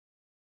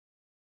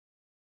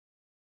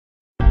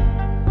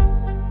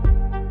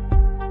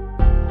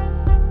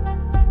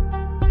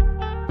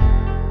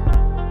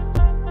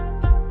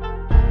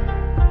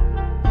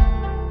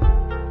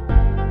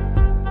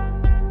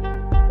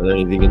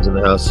Any vegans in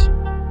the house?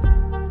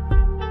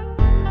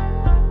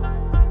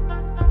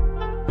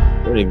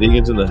 Any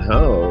vegans in the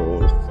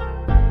house?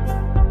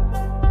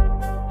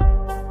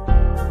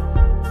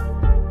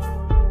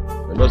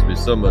 There must be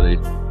somebody.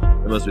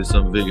 There must be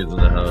some vegans in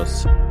the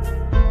house.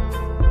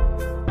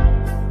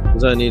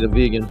 Because I need a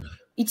vegan.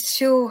 It's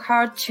so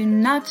hard to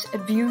not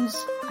abuse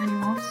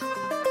animals.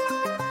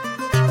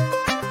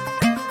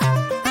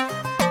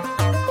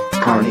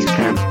 Carnies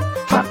can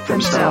fuck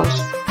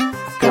themselves.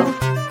 They'll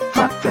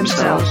fuck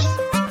themselves.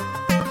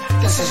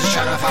 This is a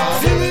show for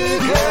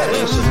vegans.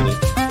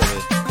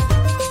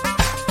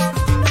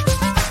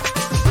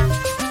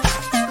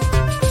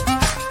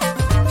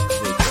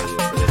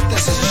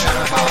 This is a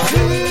show for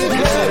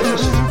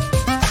vegans.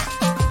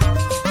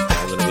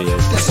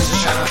 This is a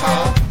show for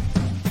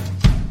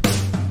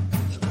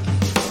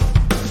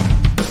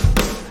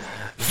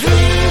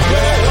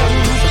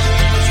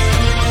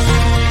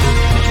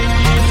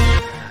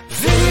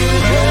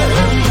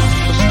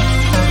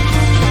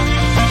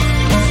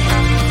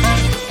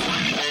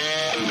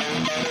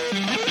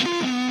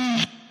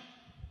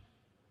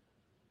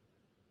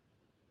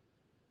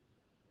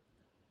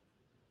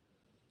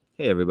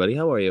Hey everybody,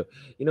 how are you?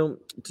 You know,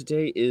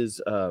 today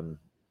is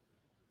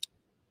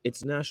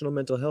it's National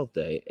Mental Health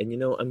Day, and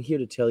I'm here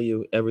to tell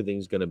you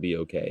everything's going to be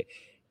okay.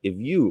 If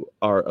you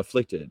are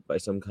afflicted by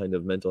some kind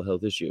of mental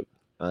health issue,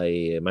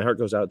 my heart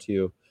goes out to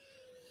you.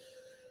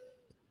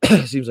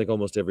 Seems like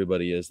almost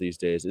everybody is these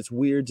days. It's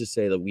weird to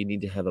say that we need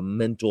to have a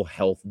mental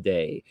health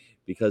day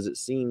because it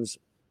seems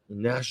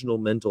National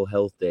Mental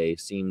Health Day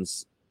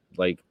seems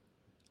like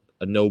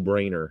a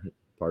no-brainer,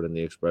 pardon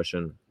the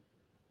expression.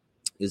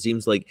 It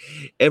seems like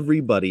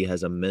everybody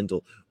has a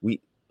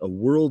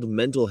World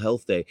Mental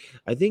Health Day.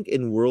 I think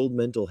in World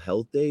Mental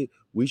Health Day,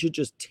 we should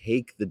just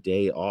take the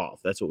day off.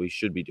 That's what we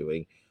should be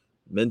doing.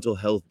 Mental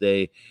Health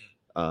Day,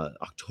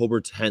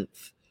 October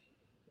 10th.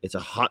 It's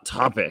a hot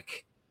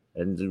topic,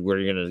 and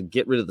we're going to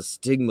get rid of the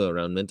stigma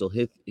around mental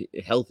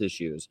health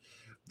issues.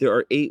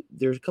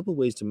 There's a couple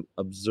ways to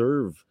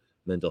observe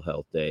Mental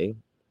Health Day.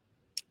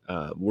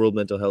 World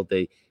Mental Health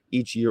Day.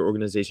 Each year,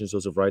 organizations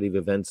host a variety of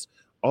events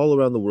all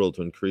around the world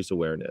to increase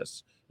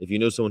awareness. If you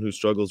know someone who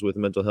struggles with a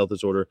mental health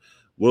disorder,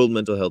 World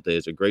Mental Health Day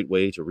is a great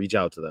way to reach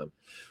out to them.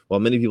 While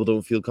many people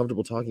don't feel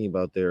comfortable talking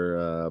about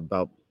their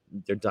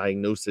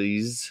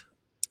diagnoses,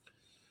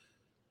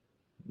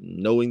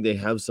 knowing they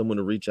have someone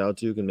to reach out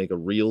to can make a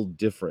real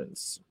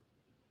difference.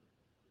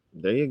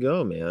 There you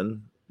go,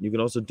 man. You can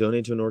also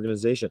donate to an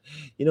organization.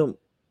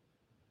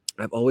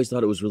 I've always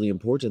thought it was really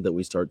important that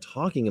we start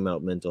talking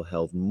about mental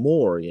health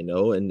more,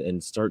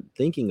 and start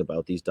thinking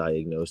about these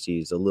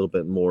diagnoses a little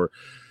bit more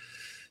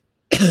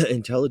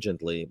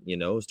intelligently,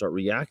 start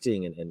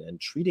reacting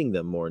and treating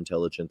them more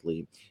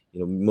intelligently.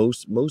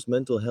 Most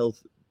mental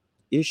health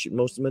issue,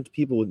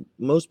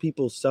 most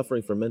people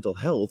suffering from mental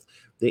health,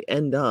 they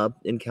end up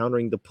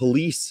encountering the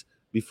police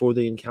before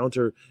they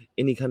encounter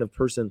any kind of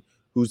person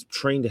who's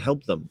trained to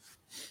help them.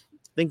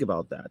 Think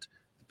about that.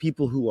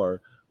 People who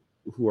are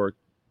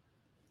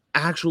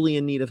actually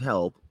in need of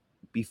help,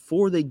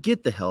 before they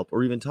get the help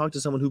or even talk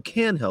to someone who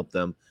can help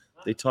them,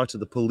 they talk to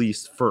the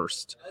police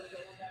first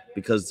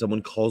because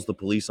someone calls the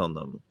police on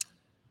them.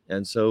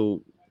 And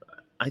so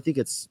I think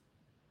it's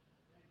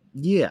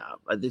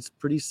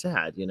pretty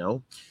sad,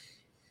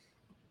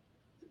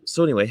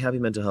 So anyway, happy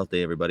Mental Health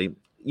Day, everybody.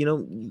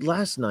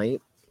 Last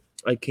night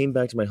I came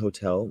back to my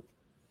hotel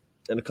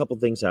and a couple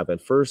things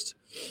happened. First,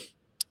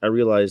 I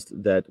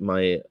realized that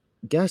my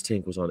gas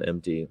tank was on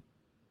empty.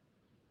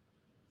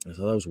 I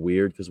thought that was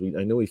weird because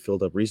I know we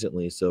filled up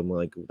recently, so I'm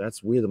like,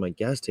 that's weird that my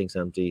gas tank's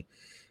empty.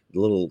 The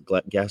little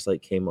gas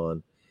light came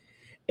on,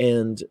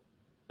 and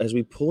as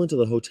we pull into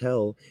the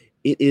hotel,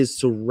 it is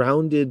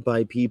surrounded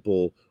by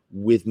people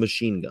with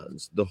machine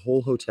guns. The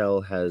whole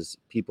hotel has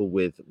people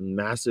with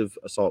massive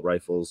assault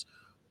rifles,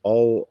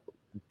 all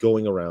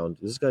going around.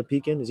 Is this guy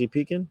peeking? Is he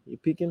peeking? You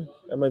peeking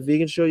at my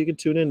vegan show? You can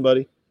tune in,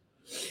 buddy.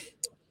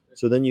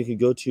 So then you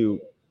could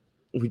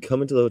we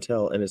come into the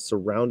hotel and it's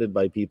surrounded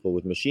by people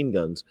with machine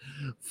guns,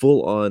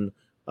 full on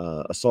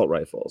assault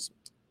rifles.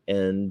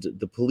 And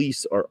the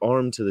police are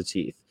armed to the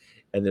teeth,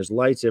 and there's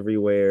lights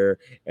everywhere.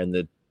 And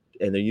they're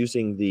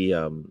using the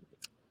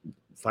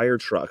fire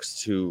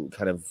trucks to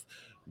kind of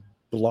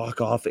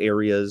block off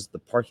areas. The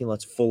parking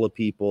lot's full of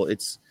people.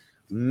 It's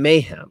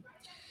mayhem.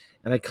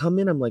 And I come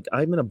in, I'm like,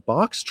 I'm in a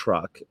box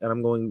truck, and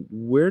I'm going,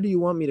 where do you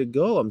want me to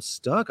go? I'm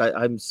stuck.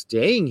 I'm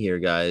staying here,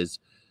 guys.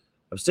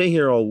 I'm staying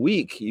here all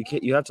week.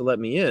 You have to let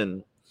me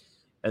in.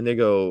 And they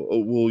go, oh,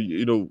 well,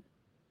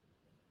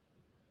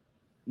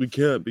 we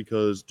can't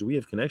because do we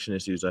have connection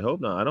issues? I hope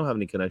not. I don't have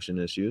any connection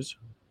issues.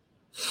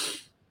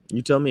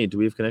 You tell me, do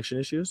we have connection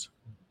issues?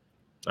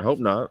 I hope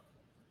not.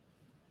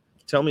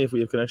 Tell me if we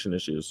have connection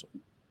issues.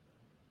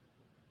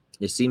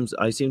 I seem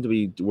to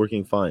be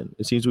working fine.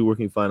 It seems to be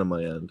working fine on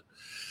my end.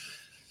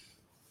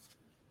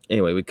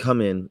 Anyway, we come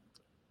in.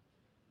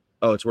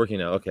 Oh, it's working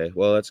now. Okay,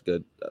 well, that's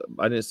good.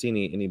 I didn't see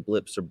any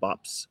blips or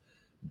bops.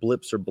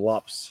 Blips or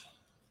blops.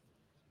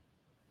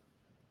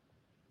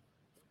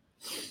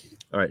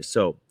 All right,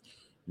 so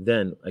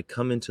Then I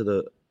come into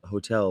the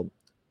hotel,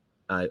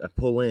 I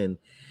pull in,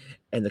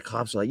 and the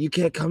cops are like, "You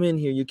can't come in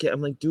here. You can't."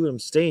 I'm like, "Dude, I'm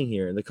staying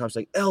here." And the cops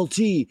are like,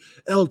 "LT,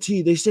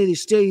 LT, they say they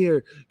stay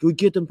here. Can we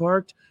get them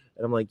parked?"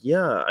 And I'm like,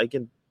 "Yeah, I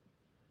can."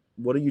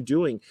 What are you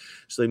doing?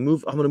 So they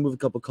move. I'm gonna move a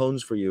couple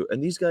cones for you.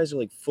 And these guys are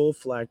like full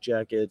flak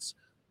jackets,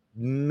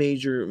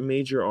 major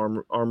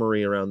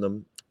armory around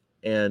them,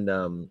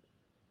 and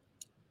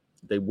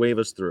they wave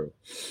us through.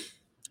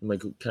 I'm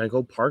like, "Can I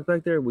go park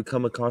back there?" We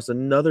come across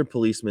another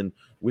policeman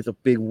with a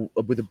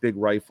big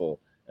rifle,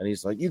 and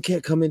he's like, "You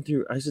can't come in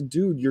through." I said,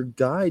 "Dude, your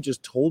guy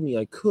just told me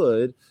I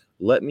could.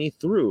 Let me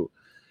through."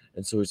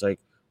 And so he's like,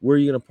 "Where are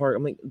you gonna park?"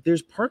 I'm like,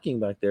 "There's parking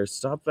back there.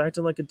 Stop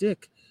acting like a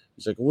dick."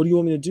 He's like, "What do you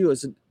want me to do?" I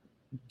said,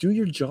 "Do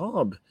your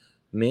job,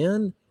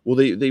 man."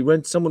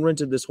 Well, someone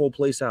rented this whole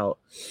place out.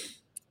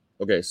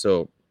 Okay,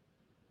 so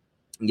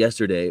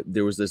yesterday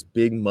there was this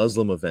big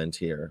Muslim event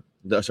here.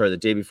 The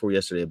day before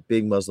yesterday, a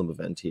big Muslim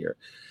event here.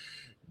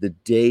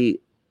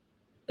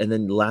 And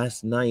then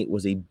last night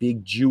was a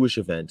big Jewish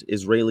event,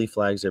 Israeli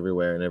flags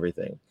everywhere and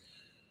everything.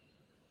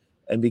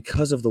 And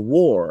because of the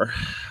war,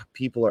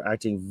 people are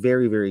acting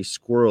very, very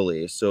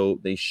squirrely. So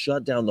they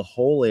shut down the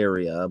whole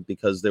area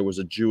because there was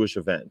a Jewish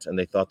event and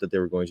they thought that they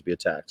were going to be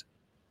attacked.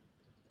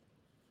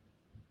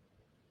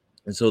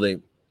 And so they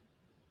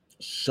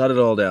shut it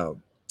all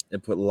down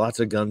and put lots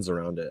of guns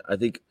around it. I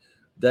think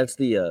that's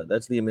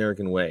the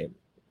American way.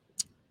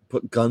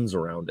 Put guns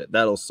around it.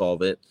 That'll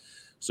solve it.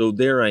 So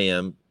there I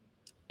am.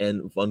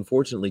 And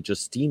unfortunately,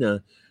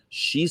 Justina,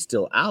 she's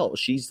still out.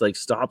 She's like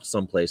stopped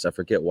someplace. I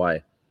forget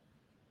why.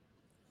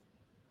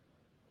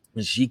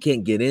 And she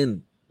can't get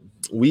in.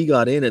 We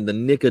got in the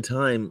nick of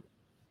time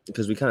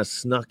because we kind of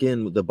snuck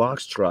in with the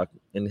box truck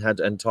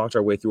and talked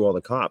our way through all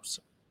the cops.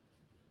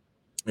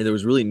 And there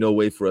was really no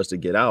way for us to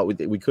get out.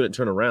 We couldn't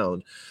turn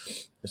around.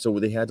 So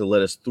they had to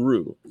let us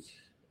through.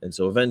 And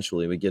so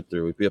eventually we get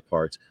through, we get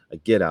parked, I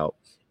get out,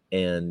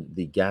 and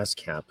the gas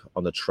cap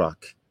on the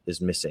truck is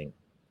missing.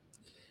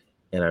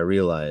 And I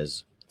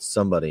realize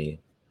somebody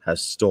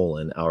has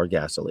stolen our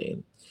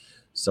gasoline.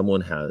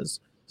 Someone has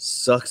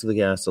sucked the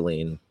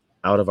gasoline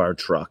out of our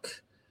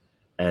truck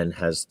and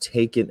has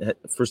taken,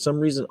 for some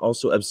reason,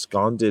 also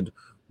absconded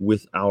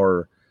with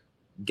our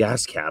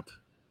gas cap.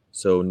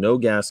 So no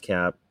gas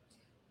cap.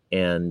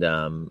 And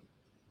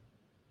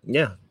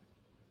yeah,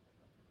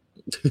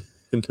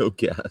 no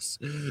gas.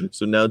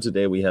 So now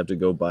today we have to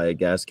go buy a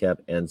gas cap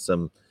and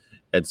some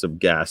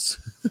gas.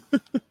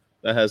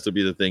 That has to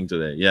be the thing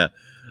today. Yeah.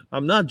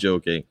 I'm not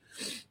joking.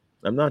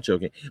 But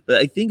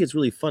I think it's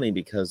really funny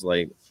because,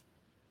 like,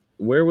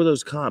 where were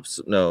those cops?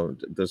 No,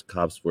 those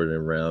cops weren't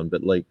around.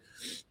 But, like,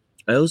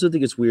 I also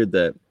think it's weird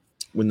that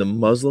when the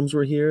Muslims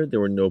were here, there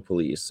were no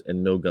police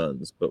and no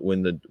guns. But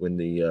when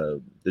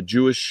the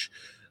Jewish,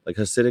 like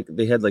Hasidic,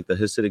 they had like the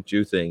Hasidic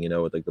Jew thing,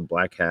 with like the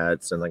black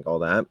hats and like all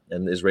that,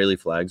 and Israeli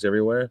flags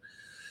everywhere.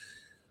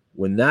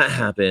 When that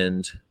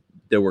happened,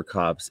 there were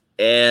cops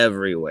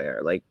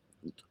everywhere, like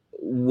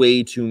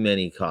way too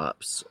many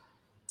cops.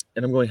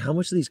 And I'm going, how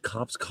much do these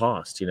cops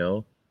cost,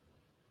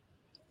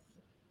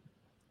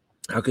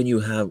 How can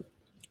you have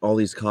all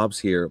these cops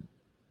here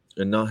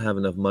and not have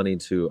enough money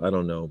to, I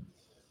don't know,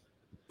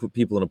 put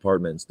people in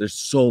apartments? There were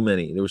so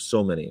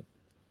many.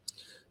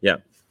 Yeah,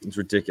 it's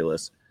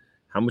ridiculous.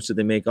 How much did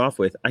they make off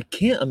with? I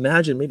can't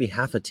imagine, maybe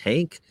half a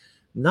tank.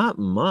 Not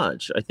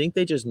much. I think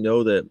they just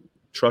know that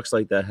trucks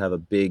like that have a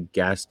big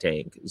gas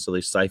tank, so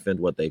they siphoned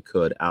what they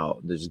could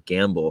out. They just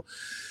gamble.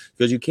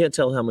 Because you can't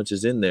tell how much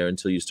is in there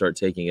until you start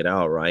taking it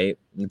out, right?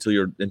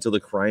 Until the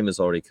crime is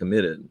already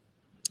committed.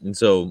 And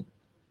so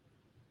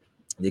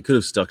they could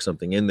have stuck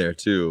something in there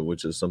too,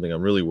 which is something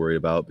I'm really worried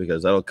about,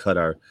 because that'll cut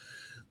our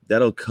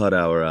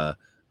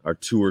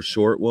tour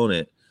short, won't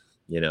it?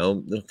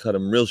 They'll cut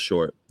them real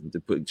short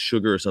to put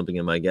sugar or something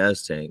in my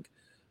gas tank.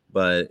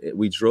 But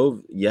we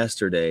drove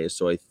yesterday,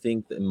 so I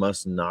think they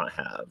must not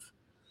have.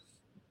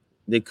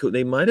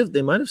 They might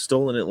have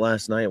stolen it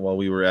last night while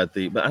we were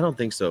but I don't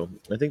think so.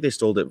 I think they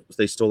stole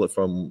it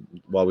from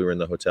while we were in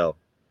the hotel.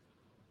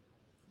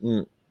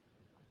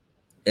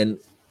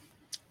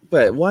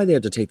 But why they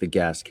have to take the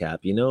gas cap,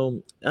 I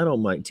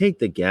don't mind. Take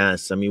the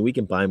gas. I mean, we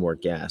can buy more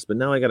gas, but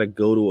now I got to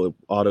go to an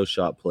auto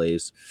shop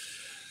place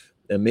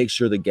and make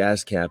sure the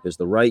gas cap is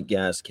the right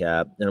gas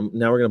cap. And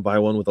now we're going to buy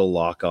one with a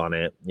lock on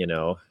it,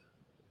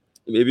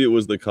 Maybe it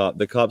was the cop.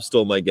 The cop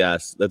stole my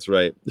gas. That's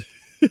right.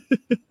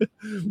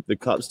 The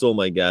cop stole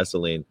my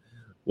gasoline.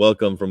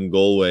 Welcome from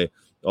Galway,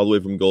 all the way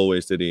from Galway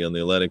City on the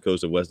Atlantic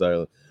coast of West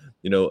Ireland.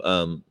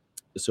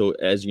 So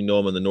as you know,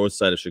 I'm on the north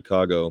side of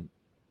Chicago,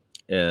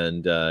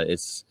 and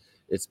it's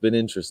been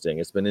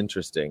interesting.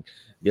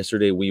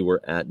 Yesterday we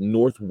were at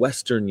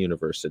Northwestern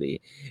University,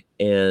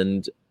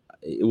 and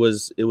it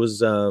was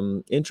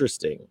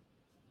interesting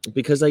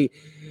because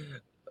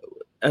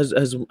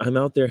as I'm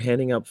out there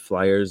handing out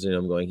flyers, and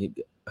I'm going,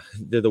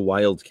 they're the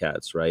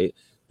Wildcats, right?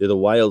 They're the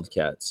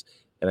Wildcats.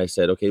 And I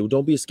said, okay, well,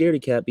 don't be a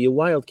scaredy cat, be a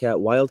wildcat.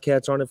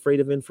 Wildcats aren't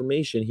afraid of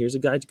information. Here's a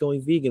guide to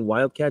going vegan.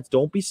 Wildcats,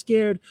 don't be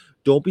scared.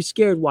 Don't be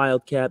scared,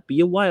 wildcat. Be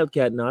a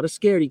wildcat, not a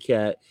scaredy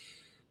cat.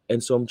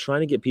 And so I'm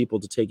trying to get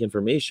people to take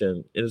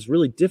information. And it's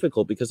really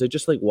difficult because they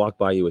just like walk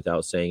by you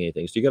without saying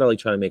anything. So you got to like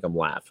try to make them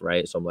laugh,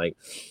 right? So I'm like,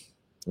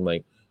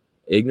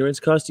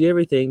 ignorance costs you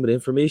everything, but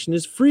information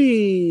is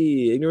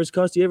free. Ignorance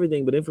costs you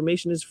everything, but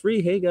information is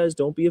free. Hey guys,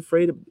 don't be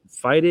afraid to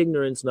fight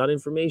ignorance, not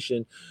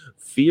information.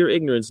 Fear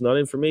ignorance, not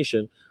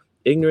information.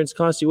 Ignorance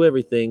costs you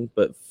everything,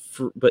 but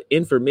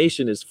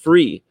information is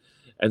free.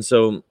 And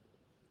so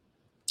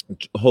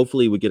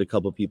hopefully we get a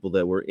couple people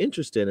that were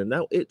interested, and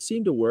that it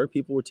seemed to work.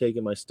 People were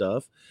taking my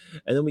stuff,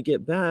 and then we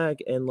get back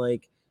and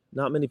like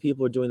not many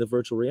people are doing the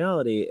virtual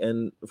reality.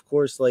 And of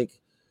course, like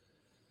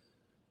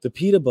the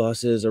PETA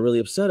bosses are really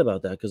upset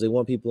about that because they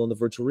want people on the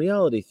virtual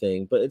reality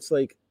thing. But it's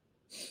like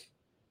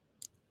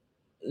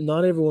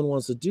not everyone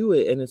wants to do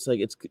it, and it's like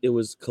it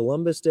was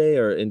Columbus Day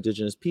or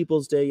Indigenous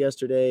Peoples Day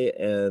yesterday,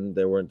 and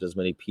there weren't as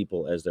many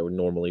people as there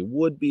normally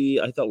would be.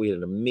 I thought we had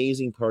an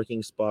amazing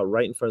parking spot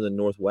right in front of the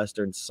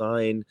Northwestern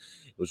sign.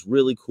 It was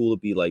really cool to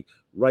be like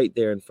right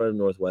there in front of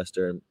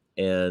Northwestern,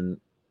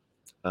 and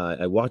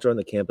I walked around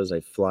the campus,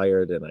 I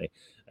flyered, and I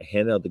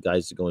handed out the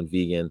guys to go in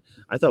vegan.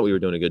 I thought we were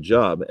doing a good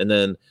job, and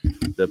then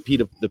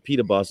the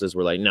PETA bosses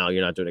were like, "No,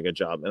 you're not doing a good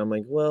job," and I'm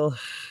like, "Well."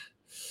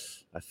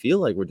 I feel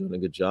like we're doing a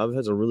good job. I've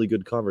had some really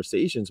good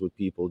conversations with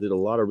people, did a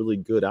lot of really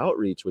good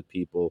outreach with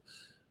people.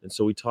 And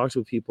so we talked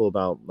with people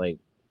about like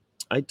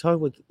I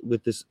talked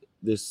with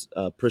this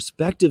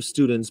prospective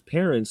students'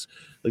 parents,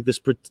 like this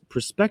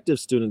prospective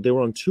student. They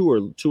were on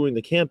touring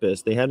the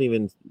campus. They're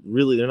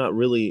not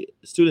really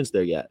students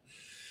there yet.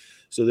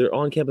 So they're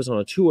on campus on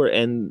a tour,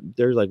 and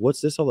they're like,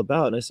 "What's this all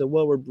about?" And I said,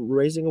 "Well, we're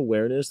raising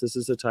awareness. This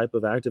is the type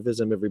of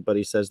activism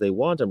everybody says they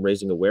want. I'm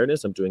raising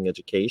awareness. I'm doing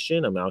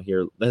education. I'm out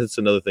here." That's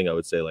another thing I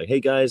would say, like, "Hey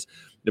guys,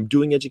 I'm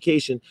doing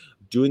education,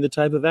 doing the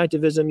type of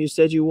activism you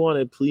said you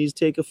wanted. Please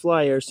take a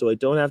flyer so I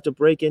don't have to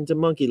break into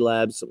monkey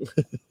labs.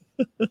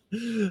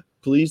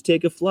 Please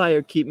take a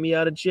flyer. Keep me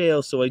out of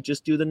jail so I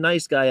just do the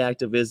nice guy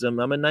activism.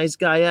 I'm a nice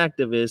guy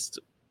activist.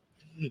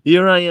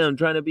 Here I am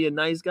trying to be a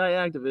nice guy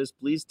activist.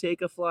 Please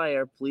take a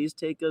flyer. Please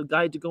take a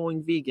guide to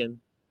going vegan."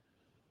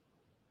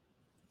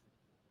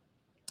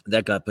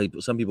 That got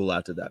people. Some people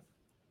laughed at that.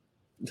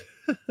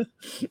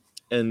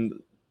 And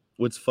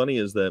what's funny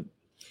is that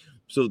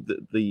so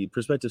the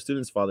prospective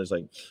student's father's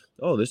like,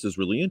 "Oh, this is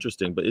really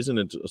interesting, but isn't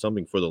it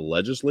something for the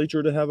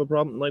legislature to have a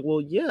problem?" I'm like,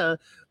 well, yeah,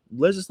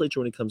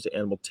 legislature when it comes to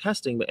animal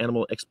testing, but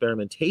animal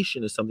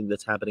experimentation is something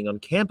that's happening on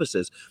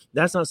campuses.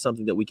 That's not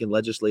something that we can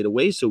legislate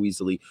away so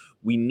easily.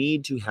 We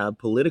need to have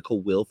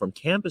political will from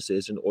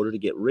campuses in order to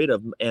get rid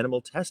of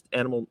animal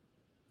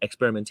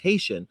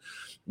experimentation.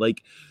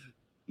 Like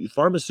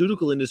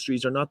pharmaceutical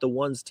industries are not the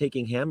ones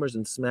taking hammers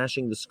and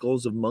smashing the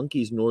skulls of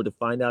monkeys in order to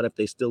find out if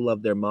they still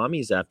love their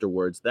mommies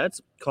afterwards.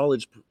 That's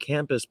college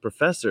campus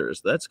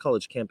professors. That's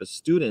college campus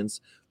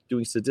students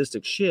doing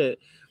sadistic shit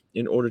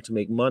in order to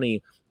make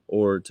money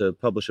or to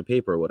publish a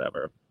paper or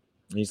whatever.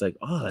 And he's like,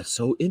 "Oh, that's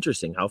so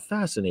interesting. How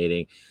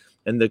fascinating."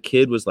 And the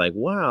kid was like,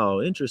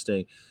 "Wow,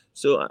 interesting."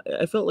 So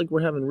I felt like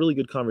we're having really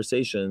good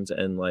conversations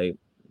and like,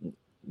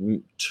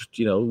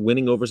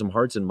 winning over some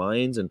hearts and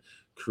minds and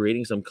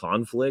creating some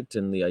conflict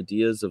and the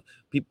ideas of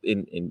people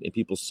in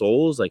people's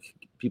souls, like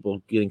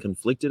people getting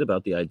conflicted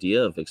about the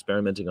idea of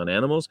experimenting on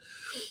animals.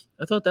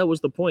 I thought that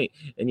was the point.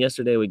 And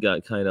yesterday we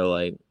got kind of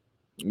like,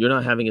 "You're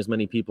not having as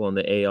many people in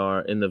the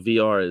AR in the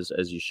VR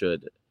as you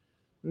should."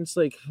 And it's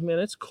like, man,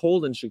 it's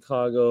cold in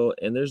Chicago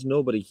and there's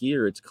nobody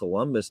here. It's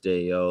Columbus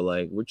Day, yo.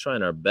 Like we're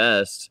trying our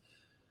best.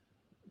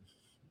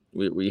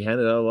 We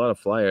handed out a lot of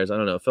flyers. I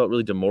don't know. It felt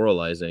really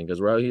demoralizing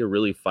because we're out here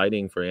really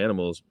fighting for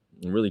animals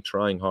and really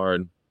trying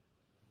hard.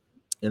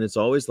 And it's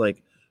always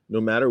like, no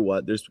matter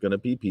what, there's going to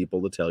be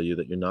people to tell you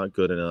that you're not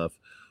good enough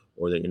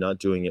or that you're not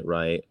doing it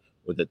right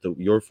or that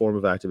your form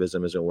of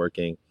activism isn't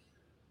working.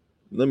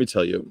 Let me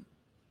tell you,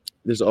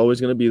 there's always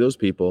going to be those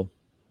people.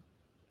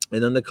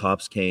 And then the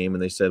cops came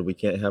and they said, "We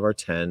can't have our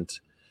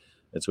tent."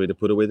 And so we had to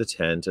put away the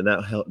tent. And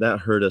that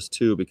hurt us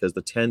too, because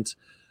the tent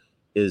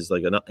is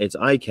like, it's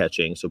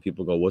eye-catching. So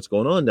people go, "What's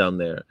going on down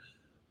there?"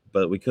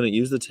 But we couldn't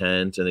use the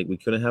tent and we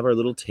couldn't have our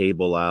little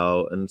table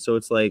out. And so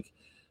it's like,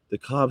 the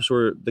cops,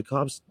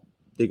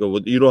 they go,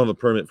 "Well, you don't have a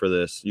permit for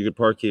this. You could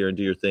park here and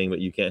do your thing, but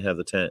you can't have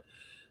the tent."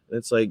 And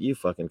it's like, you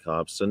fucking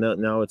cops. So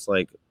now it's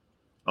like,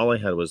 all I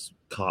had was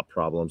cop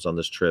problems on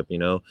this trip,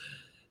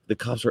 The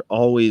cops are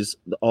always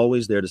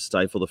there to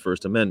stifle the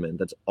First Amendment.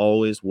 That's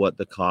always what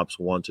the cops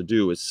want to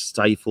do, is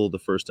stifle the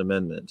First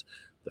Amendment.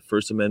 The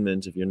First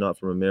Amendment, if you're not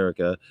from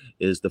America,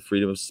 is the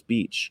freedom of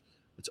speech.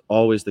 It's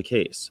always the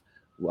case.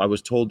 I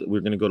was told we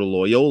are going to go to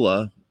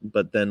Loyola,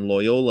 but then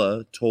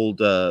Loyola told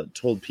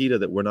PETA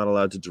that we're not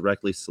allowed to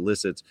directly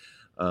solicit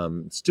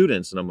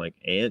students, and I'm like,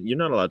 "And you're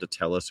not allowed to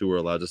tell us who we're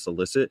allowed to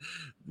solicit.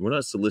 We're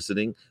not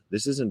soliciting.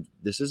 This isn't.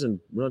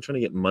 We're not trying to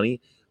get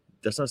money.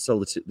 This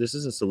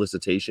isn't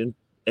solicitation.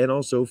 And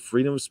also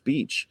freedom of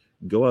speech.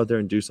 Go out there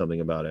and do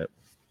something about it,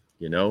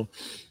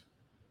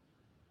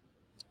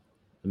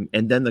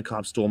 And then the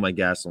cops stole my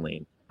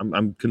gasoline.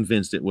 I'm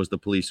convinced it was the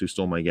police who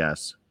stole my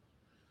gas.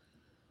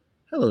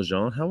 Hello,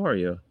 Jean. How are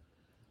you?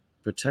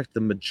 Protect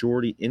the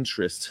majority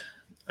interest.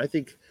 I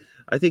think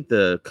I think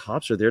the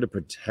cops are there to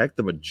protect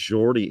the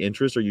majority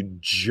interest. Are you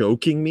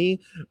joking me?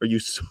 Are you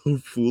so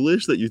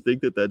foolish that you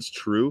think that that's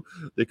true?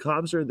 The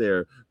cops are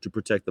there to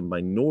protect the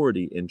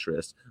minority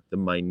interest, the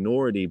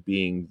minority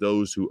being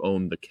those who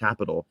own the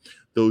capital,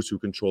 those who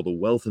control the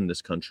wealth in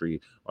this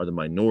country are the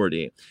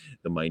minority.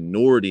 The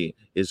minority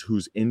is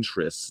whose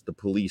interests the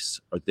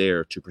police are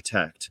there to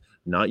protect,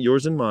 not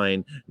yours and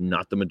mine,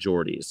 not the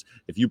majorities.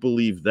 If you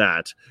believe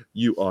that,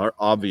 you are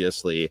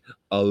obviously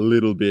a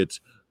little bit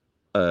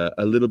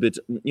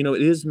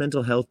it is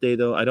mental health day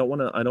though. I don't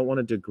want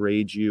to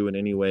degrade you in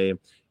any way.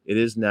 It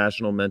is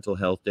National Mental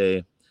Health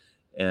Day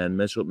and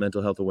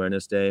mental health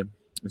awareness day,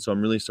 and so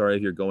I'm really sorry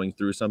if you're going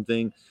through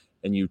something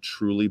and you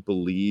truly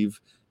believe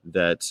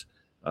that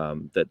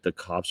that the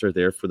cops are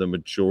there for the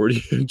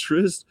majority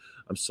interest.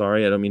 I'm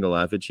sorry, I don't mean to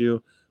laugh at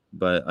you,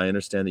 but I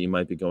understand that you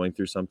might be going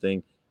through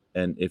something,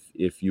 and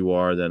if you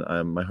are, then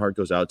my heart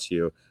goes out to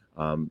you,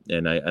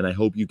 and I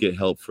hope you get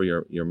help for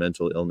your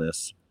mental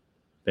illness.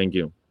 Thank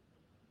you.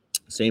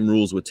 Same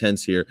rules with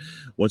tents here.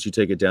 Once you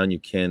take it down, you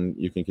can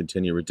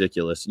continue.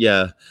 Ridiculous.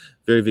 Yeah,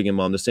 very vegan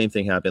mom. The same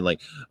thing happened.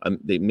 Like,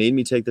 they made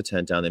me take the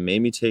tent down. They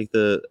made me take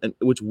and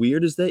what's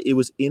weird is that it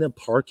was in a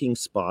parking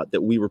spot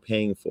that we were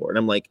paying for, and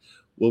I'm like,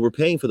 well, we're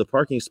paying for the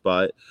parking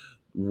spot.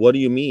 What do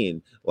you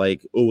mean?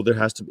 Like, oh, it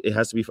has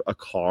to be for a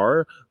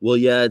car. Well,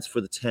 yeah, it's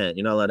for the tent.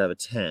 You're not allowed to have a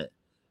tent.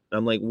 And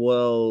I'm like,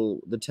 well,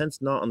 the tent's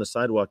not on the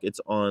sidewalk.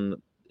 It's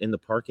in the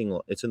parking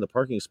lot. It's in the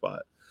parking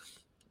spot.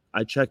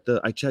 I checked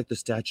the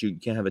statute. You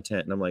can't have a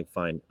tent. And I'm like,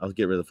 fine, I'll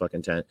get rid of the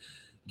fucking tent.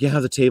 You can't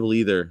have the table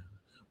either.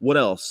 What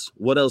else?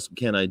 What else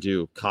can I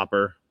do?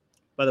 Copper.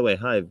 By the way,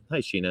 hi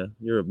Sheena.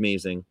 You're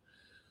amazing.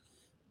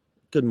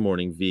 Good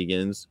morning,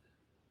 vegans.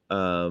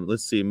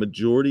 Let's see.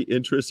 Majority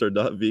interests are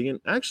not vegan.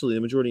 Actually,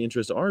 the majority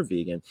interests are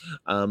vegan.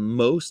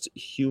 Most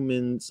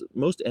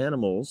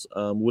animals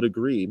would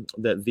agree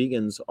that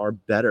vegans are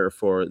better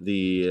for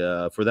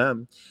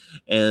them,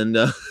 and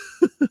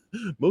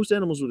most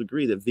animals would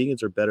agree that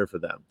vegans are better for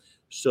them.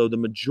 So the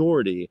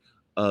majority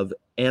of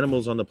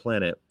animals on the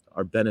planet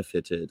are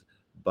benefited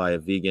by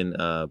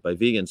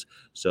vegans.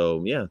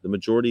 So yeah, the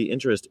majority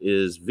interest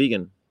is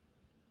vegan.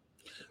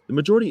 The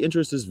majority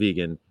interest is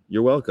vegan.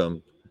 You're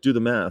welcome. Do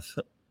the math.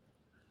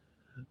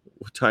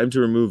 Time to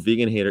remove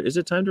vegan hater. Is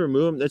it time to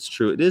remove them? That's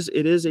true. It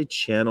is a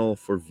channel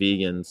for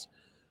vegans.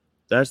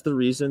 That's the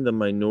reason the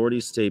minority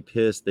stay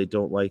pissed. They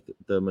don't like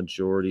the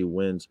majority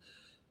wins.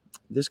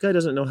 This guy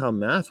doesn't know how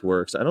math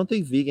works. I don't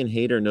think vegan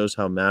hater knows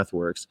how math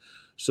works.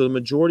 So the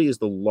majority is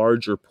the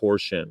larger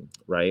portion,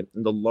 right?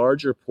 And the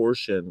larger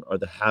portion are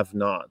the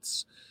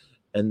have-nots.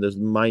 And the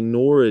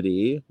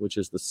minority, which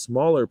is the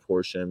smaller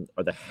portion,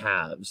 are the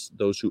haves,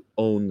 those who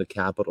own the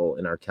capital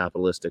in our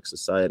capitalistic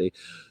society.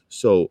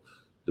 So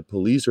the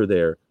police are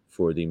there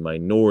for the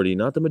minority,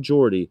 not the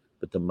majority,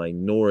 but the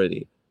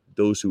minority,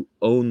 those who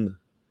own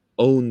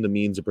the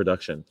means of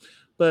production.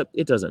 But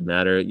it doesn't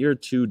matter. You're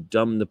too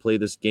dumb to play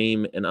this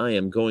game, and I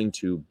am going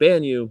to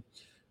ban you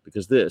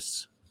because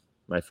this,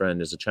 my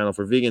friend, is a channel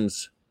for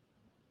vegans.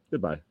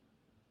 Goodbye.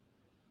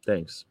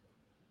 Thanks.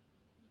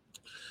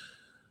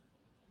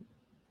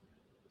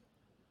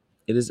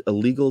 It is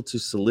illegal to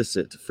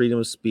solicit freedom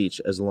of speech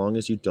as long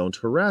as you don't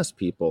harass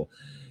people.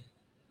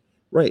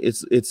 Right,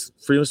 it's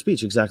freedom of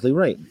speech, exactly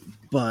right.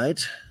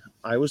 But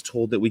I was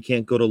told that we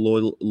can't go to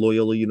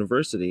Loyola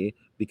University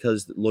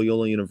because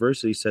Loyola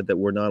University said that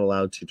we're not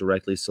allowed to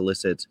directly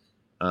solicit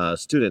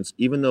students,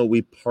 even though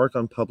we park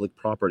on public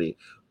property.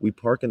 We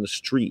park in the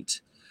street.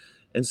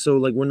 And so,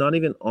 like, we're not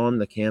even on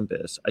the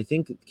campus. I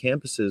think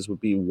campuses would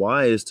be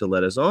wise to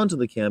let us onto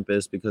the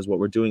campus because what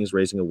we're doing is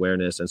raising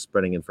awareness and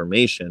spreading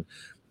information.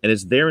 And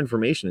it's their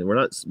information. And we're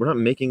not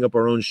making up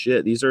our own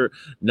shit. These are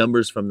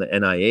numbers from the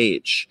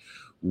NIH.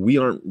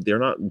 They're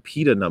not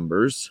PETA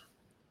numbers.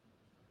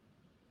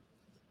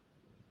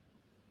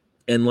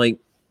 And like,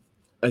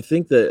 I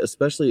think that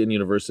especially in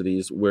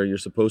universities where you're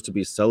supposed to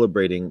be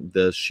celebrating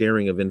the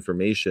sharing of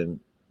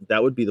information,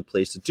 that would be the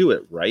place to do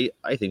it, right?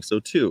 I think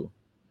so too.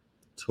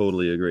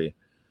 Totally agree.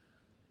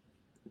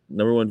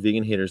 Number one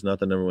vegan hater is not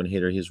the number one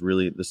hater. He's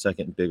really the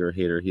second bigger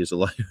hater. He's a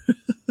liar.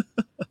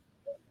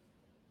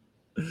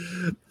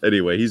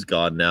 Anyway, he's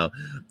gone now.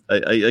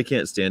 I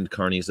can't stand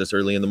carnies this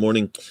early in the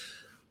morning.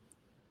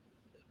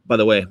 By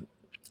the way,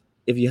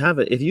 if you have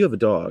a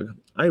dog,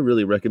 I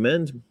really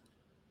recommend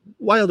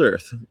Wild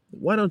Earth.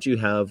 Why don't you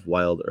have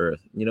Wild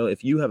Earth? You know,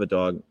 if you have a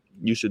dog,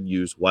 you should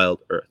use Wild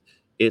Earth.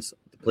 It's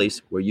the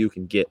place where you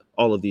can get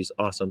all of these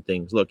awesome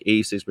things. Look,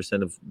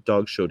 86% of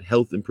dogs showed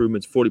health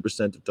improvements.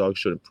 40% of dogs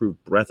showed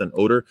improved breath and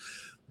odor.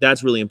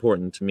 That's really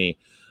important to me.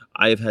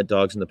 I have had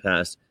dogs in the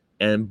past,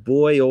 and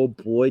boy, oh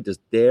boy, does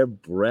their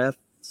breath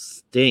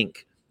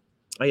stink.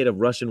 I had a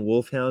Russian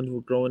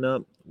wolfhound growing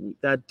up.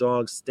 That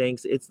dog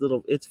stinks.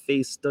 Its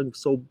face stunk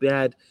so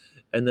bad.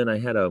 And then I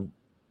had a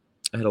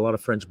lot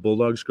of French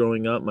bulldogs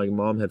growing up. My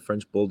mom had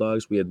French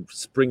bulldogs. We had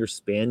Springer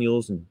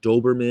Spaniels and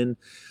Doberman,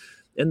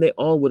 and they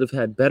all would have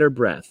had better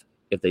breath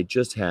if they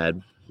just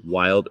had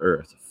Wild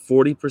Earth.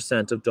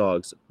 40% of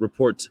dogs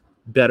report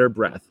better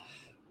breath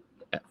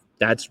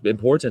That's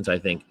important, I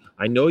think.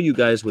 I know you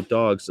guys with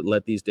dogs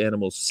let these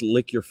animals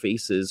lick your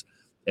faces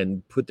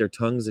and put their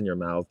tongues in your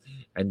mouth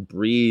and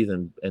breathe,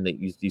 and that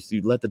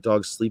you let the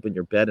dog sleep in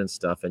your bed and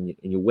stuff, and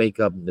you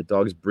wake up and the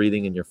dog's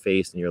breathing in your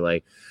face and you're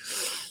like,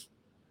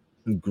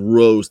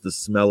 gross, the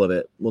smell of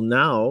it. Well,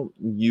 now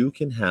you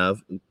can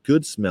have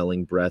good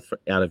smelling breath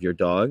out of your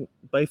dog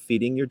by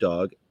feeding your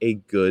dog a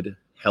good,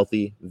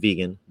 healthy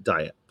vegan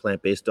diet.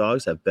 Plant-based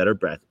dogs have better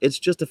breath. It's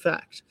just a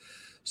fact.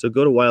 So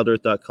go to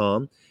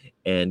wildearth.com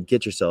and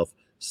get yourself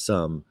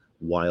some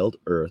Wild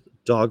Earth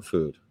dog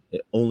food.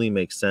 It only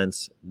makes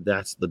sense.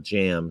 That's the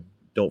jam.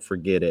 Don't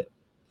forget it.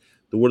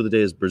 The word of the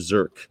day is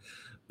berserk.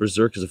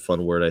 Berserk is a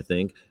fun word, I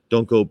think.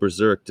 Don't go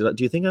berserk. Do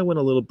you think I went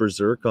a little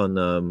berserk on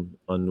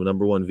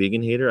number one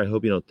vegan hater? I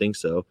hope you don't think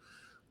so.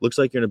 Looks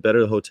like you're in a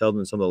better hotel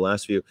than some of the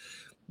last few.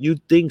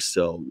 You'd think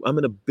so. I'm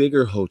in a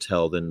bigger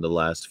hotel than the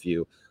last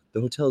few.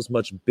 The hotel is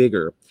much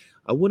bigger.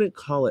 I wouldn't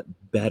call it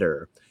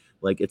better.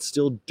 Like, it's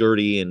still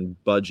dirty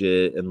and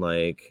budget and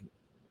like,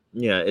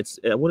 yeah,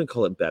 I wouldn't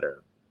call it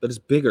better, but it's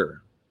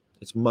bigger.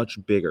 It's much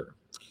bigger.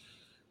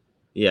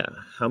 Yeah.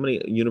 How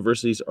many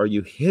universities are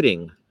you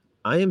hitting?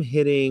 I am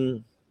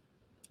hitting,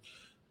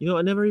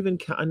 I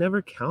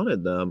never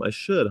counted them. I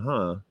should,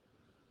 huh?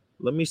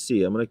 Let me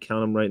see. I'm going to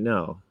count them right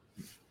now.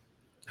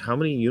 How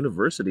many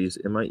universities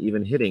am I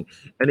even hitting?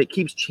 And it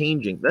keeps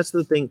changing. That's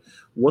the thing.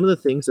 One of the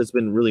things that's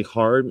been really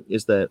hard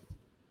is that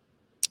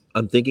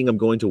I'm thinking I'm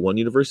going to one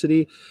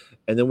university,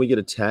 and then we get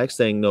a text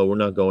saying, no, we're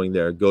not going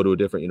there. Go to a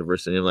different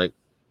university. And I'm like,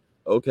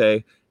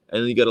 okay.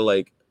 And then you got to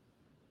like,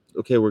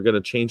 okay, we're going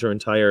to change our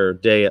entire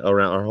day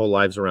around, our whole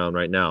lives around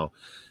right now.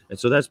 And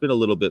so that's been a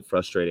little bit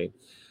frustrating.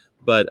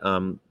 But what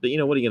are you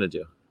going to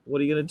do?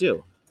 What are you going to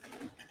do?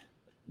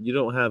 You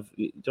don't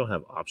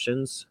have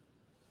options.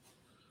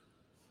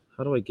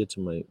 How do I get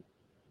to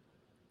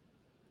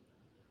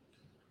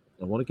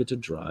I want to get to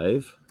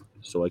drive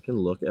so I can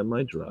look at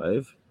my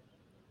drive.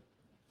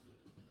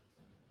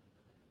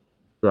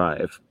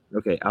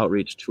 Okay,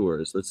 outreach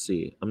tours. Let's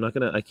see.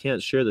 I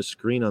can't share the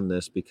screen on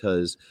this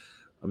because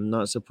I'm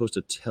not supposed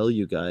to tell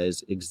you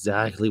guys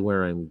exactly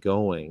where I'm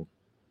going.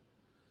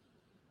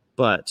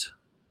 But,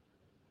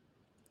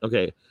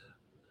 okay,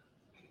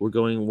 we're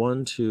going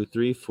 1, 2,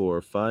 3,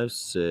 4, 5,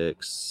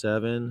 6,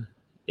 7,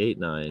 8,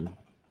 9,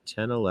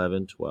 10,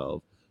 11,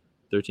 12,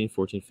 13,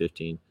 14,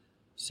 15,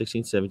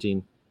 16,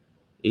 17,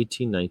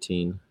 18,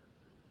 19,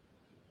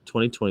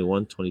 20,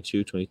 21,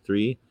 22,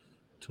 23,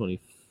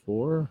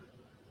 24.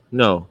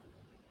 No.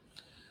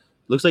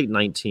 Looks like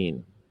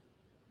 19.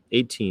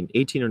 18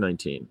 or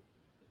 19.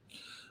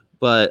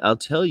 But I'll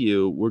tell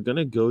you, we're going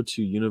to go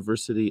to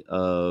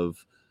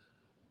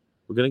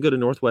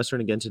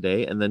Northwestern again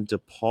today, and then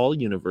DePaul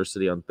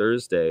University on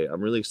Thursday. I'm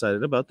really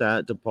excited about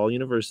that. DePaul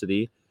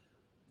University.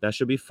 That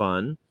should be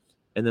fun.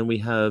 And then we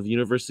have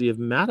University of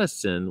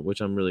Madison,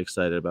 which I'm really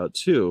excited about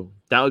too.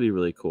 That would be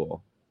really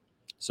cool.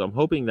 So I'm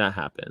hoping that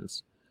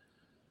happens.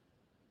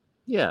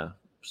 Yeah.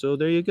 So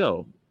there you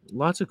go.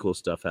 Lots of cool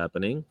stuff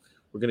happening.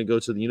 We're going to go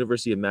to the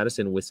University of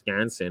Madison,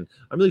 Wisconsin.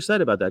 I'm really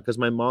excited about that because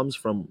my mom's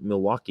from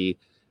Milwaukee,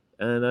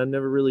 and I've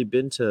never really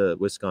been to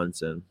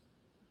Wisconsin.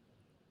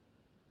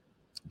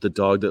 The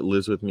dog that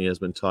lives with me has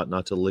been taught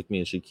not to lick me,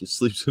 and she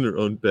sleeps in her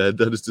own bed.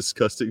 That is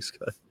disgusting,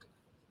 Scott.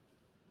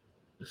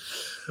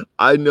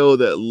 I know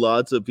that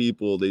lots of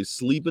people, they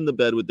sleep in the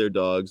bed with their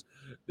dogs.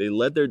 They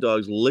let their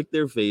dogs lick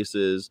their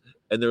faces,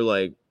 and they're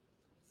like,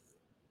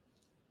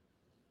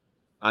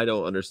 I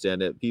don't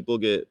understand it. People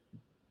get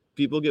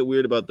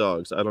weird about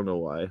dogs. I don't know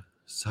why.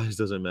 Size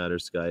doesn't matter,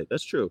 Sky.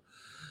 That's true.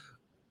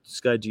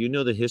 Sky, do you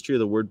know the history of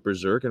the word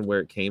berserk and where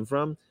it came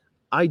from?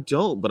 I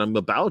don't, but I'm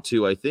about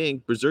to, I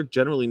think. Berserk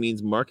generally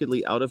means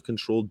markedly out of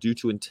control due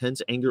to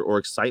intense anger or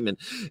excitement.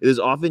 It is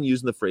often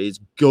used in the phrase,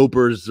 go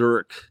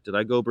berserk. Did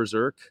I go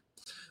berserk?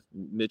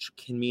 Which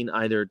can mean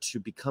either to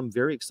become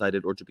very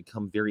excited or to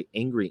become very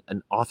angry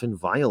and often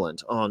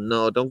violent. Oh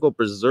no, don't go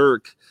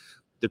berserk.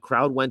 The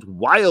crowd went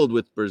wild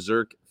with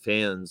Berserk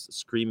fans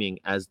screaming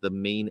as the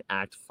main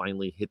act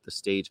finally hit the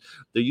stage.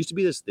 There used to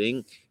be this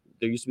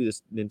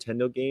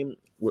Nintendo game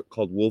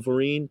called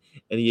Wolverine,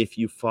 and if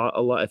you fought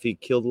a lot, if he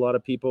killed a lot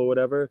of people or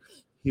whatever,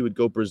 he would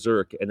go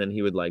berserk, and then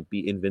he would like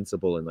be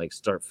invincible and like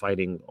start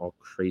fighting all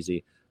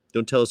crazy.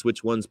 Don't tell us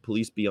which ones.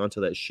 Police be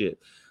onto that shit.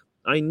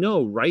 I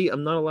know, right?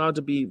 I'm not allowed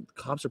to be.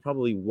 Cops are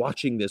probably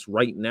watching this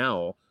right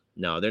now.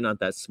 No, they're not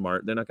that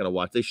smart. They're not going to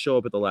watch. They show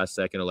up at the last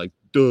second and are like,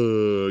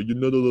 duh, you're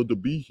not allowed to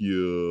be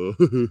here.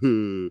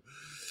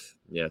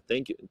 Yeah,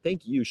 thank you.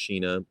 Thank you,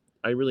 Sheena.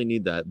 I really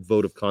need that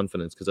vote of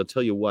confidence because I'll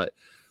tell you what,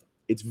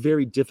 it's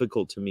very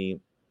difficult to me.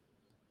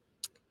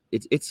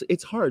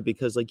 It's hard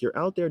because like you're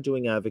out there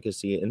doing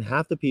advocacy and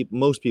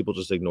most people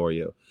just ignore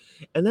you.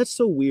 And that's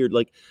so weird.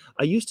 Like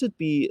I used to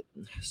be,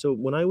 so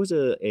when I was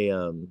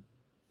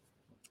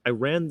I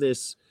ran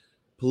this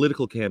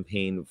political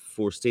campaign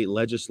for state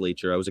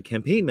legislature. I was a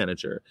campaign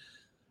manager.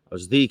 I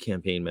was the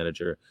campaign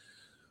manager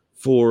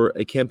for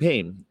a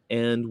campaign.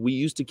 And we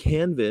used to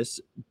canvass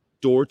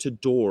door to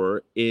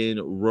door in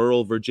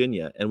rural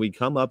Virginia. And we'd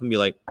come up and be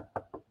like,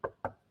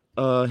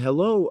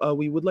 Hello.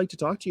 We would like to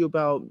talk to you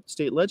about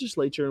state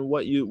legislature and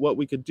what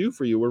we could do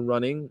for you. We're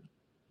running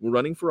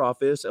for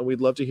office, and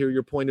we'd love to hear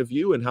your point of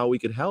view and how we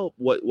could help.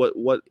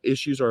 What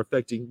issues are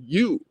affecting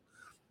you?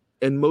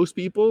 And most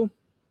people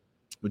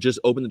would just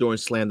open the door and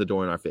slam the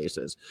door in our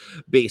faces.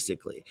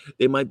 Basically,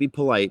 they might be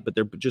polite, but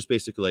they're just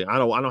basically like, I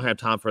don't have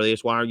time for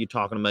this. Why are you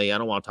talking to me? I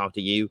don't want to talk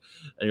to you.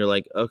 And you're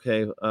like,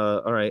 okay,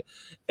 all right.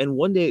 And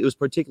one day it was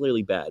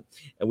particularly bad,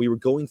 and we were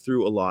going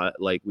through a lot.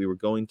 Like we were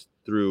going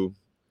through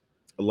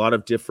a lot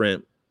of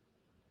different,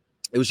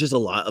 it was just a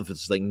lot of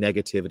this like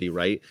negativity,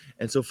 right?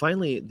 And so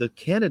finally the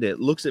candidate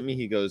looks at me,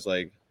 he's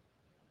like,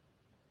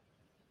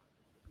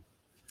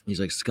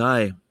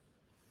 Sky,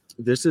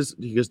 he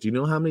goes, do you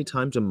know how many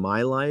times in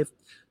my life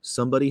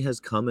somebody has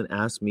come and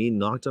asked me,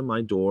 knocked on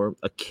my door,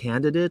 a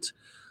candidate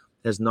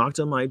has knocked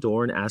on my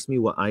door and asked me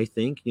what I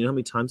think? You know how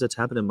many times that's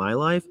happened in my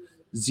life?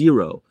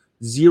 Zero.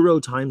 Zero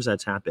times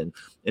that's happened.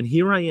 And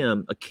here I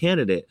am, a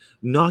candidate,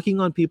 knocking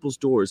on people's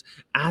doors,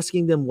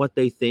 asking them what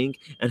they think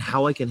and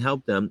how I can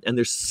help them. And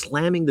they're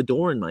slamming the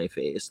door in my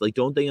face. Like,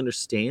 don't they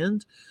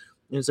understand?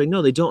 And it's like,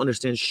 no, they don't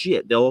understand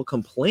shit. They'll all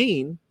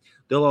complain.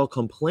 They'll all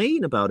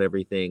complain about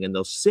everything, and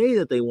they'll say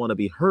that they want to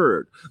be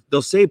heard.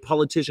 They'll say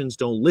politicians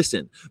don't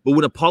listen. But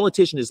when a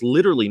politician is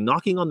literally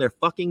knocking on their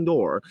fucking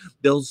door,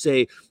 they'll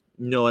say,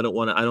 no, I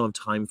don't have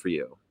time for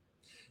you.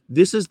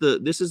 This is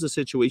the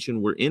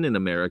situation we're in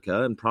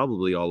America and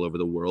probably all over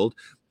the world.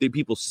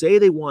 People say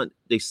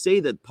they say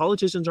that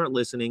politicians aren't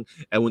listening,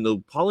 and when the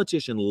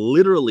politician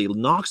literally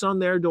knocks on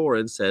their door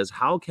and says,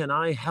 how can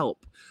I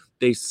help?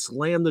 They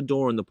slam the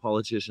door in the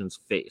politician's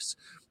face.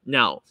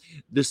 Now,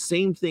 the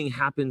same thing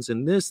happens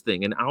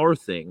in our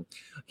thing.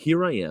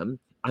 Here I am.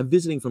 I'm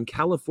visiting from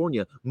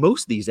California.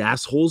 Most of these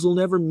assholes will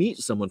never meet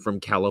someone from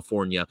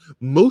California.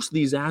 Most of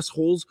these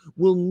assholes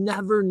will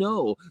never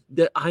know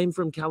that I'm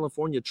from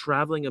California,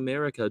 traveling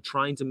America,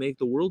 trying to make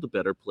the world a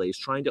better place,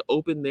 trying to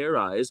open their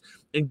eyes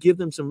and give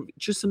them some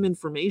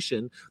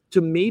information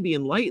to maybe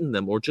enlighten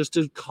them, or just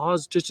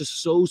to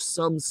sow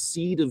some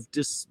seed of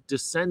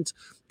dissent,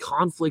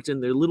 conflict in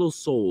their little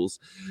souls,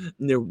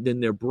 in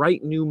their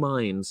bright new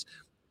minds.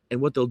 And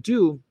what they'll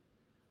do,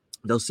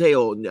 they'll say,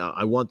 oh, no,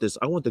 I want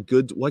the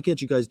good. Why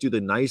can't you guys do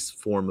the nice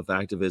form of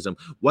activism?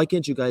 Why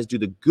can't you guys do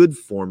the good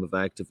form of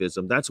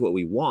activism? That's what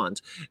we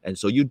want. And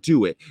so you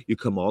do it. You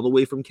come all the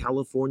way from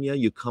California.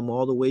 You come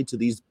all the way to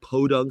these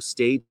podunk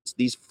states,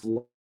 these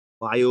flyover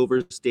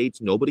states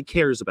nobody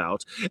cares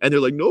about. And they're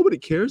like, nobody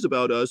cares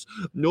about us.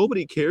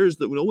 Nobody cares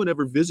that no one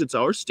ever visits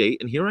our state.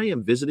 And here I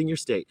am visiting your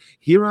state.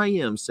 Here I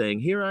am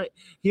saying,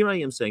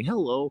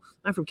 hello,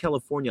 I'm from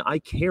California. I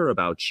care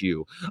about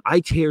you.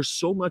 I care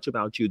so much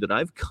about you that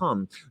I've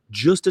come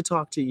just to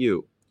talk to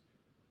you.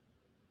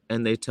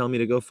 And they tell me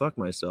to go fuck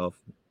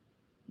myself.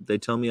 They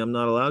tell me I'm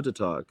not allowed to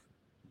talk.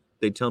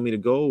 They tell me to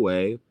go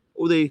away.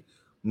 Or they,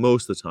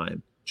 most of the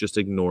time, just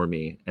ignore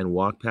me and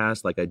walk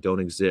past like I don't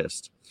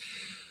exist.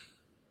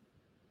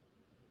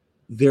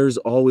 There's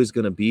always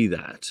going to be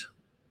that.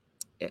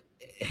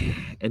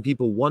 And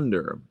people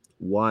wonder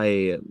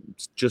why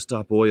Just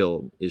Stop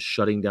Oil is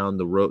shutting down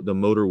the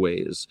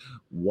motorways,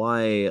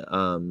 why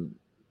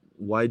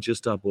Just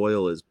Stop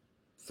Oil is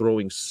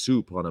throwing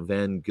soup on a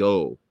Van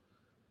Gogh.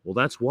 Well,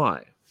 that's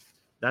why.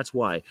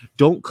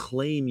 Don't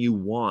claim you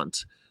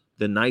want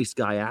the nice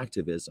guy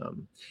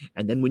activism,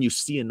 and then when you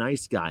see a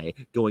nice guy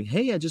going,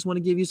 hey, I just want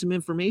to give you some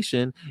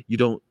information,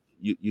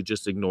 you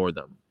just ignore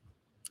them.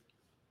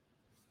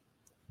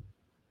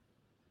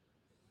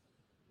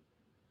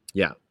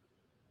 Yeah.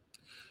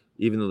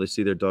 Even though they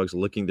see their dogs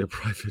licking their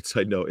privates.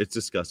 I know, it's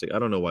disgusting. I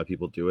don't know why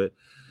people do it.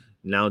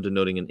 Now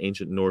denoting an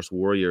ancient Norse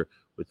warrior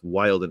with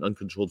wild and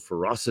uncontrolled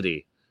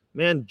ferocity.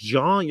 Man,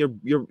 Jean,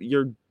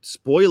 you're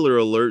spoiler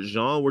alert,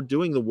 Jean. We're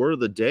doing the word of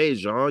the day,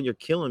 Jean. You're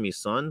killing me,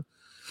 son.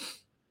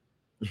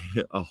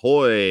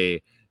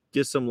 Ahoy.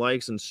 Get some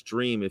likes and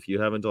stream if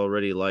you haven't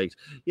already liked.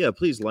 Yeah,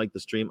 please like the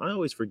stream. I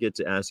always forget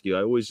to ask you.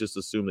 I always just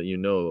assume that you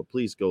know.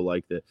 Please go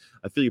like that.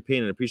 I feel your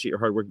pain and appreciate your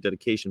hard work and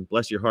dedication.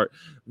 Bless your heart.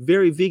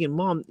 Very vegan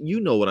mom, you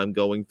know what I'm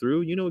going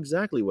through. You know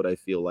exactly what I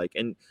feel like.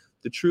 And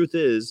the truth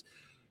is,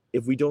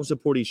 if we don't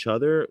support each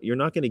other, you're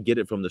not going to get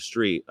it from the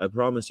street. I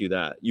promise you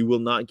that. You will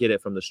not get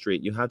it from the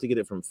street. You have to get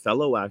it from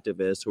fellow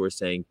activists who are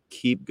saying,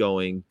 keep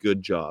going,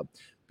 good job.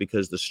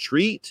 Because the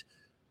street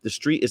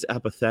is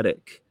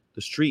apathetic.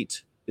 The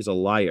street is a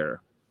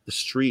liar. The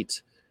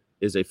street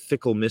is a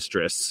fickle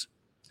mistress.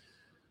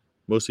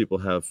 Most people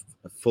have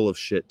full of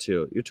shit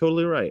too. You're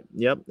totally right.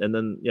 Yep. And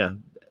then, yeah.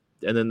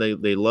 And then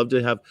they love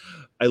to have,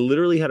 I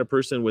literally had a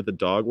person with a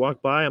dog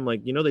walk by. I'm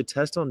like, they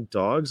test on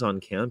dogs on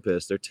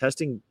campus. They're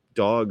testing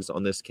dogs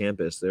on this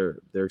campus. They're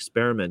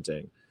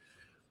experimenting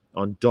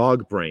on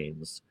dog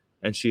brains.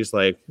 And she's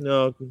like,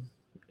 no,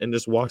 and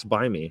just walks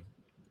by me.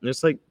 And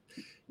it's like,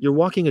 you're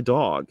walking a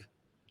dog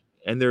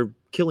and they're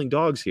killing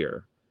dogs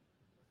here.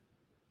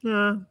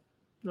 Yeah.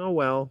 Oh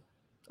well.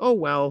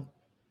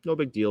 No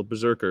big deal.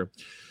 Berserker.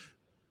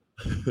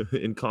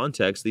 In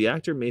context, the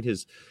actor made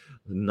his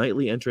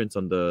nightly entrance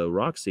on the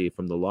Roxy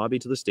from the lobby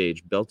to the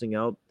stage, belting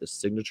out the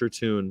signature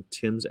tune.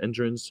 Tim's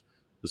entrance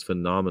was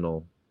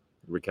phenomenal.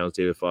 recounts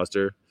David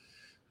Foster.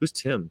 Who's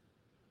Tim?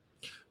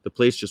 The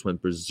place just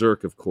went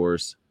berserk, of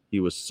course. He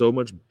was so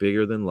much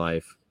bigger than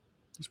life.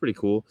 It's pretty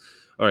cool.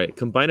 All right,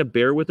 combine a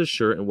bear with a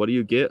shirt, and what do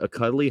you get? A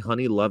cuddly,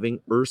 honey-loving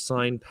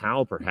ursine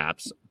pal,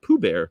 perhaps. Pooh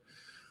Bear.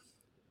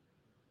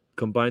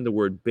 Combine the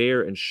word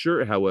bear and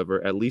shirt,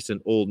 however, at least in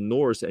Old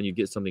Norse, and you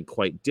get something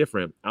quite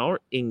different. Our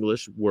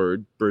English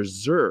word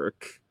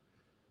berserk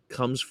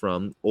comes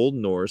from Old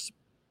Norse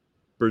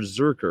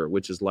berserker,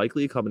 which is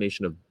likely a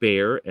combination of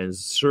bear and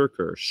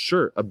zerker,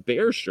 shirt, a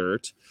bear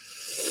shirt.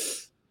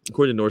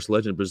 According to Norse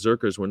legend,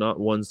 berserkers were not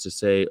ones to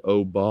say,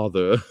 oh,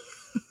 bother.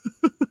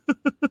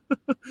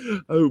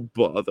 Oh,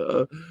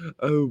 bother.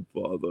 Oh,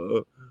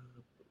 bother.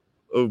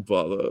 Oh,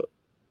 bother.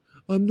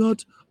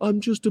 I'm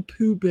just a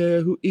Pooh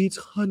Bear who eats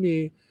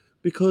honey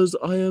because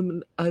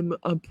I'm an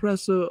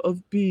oppressor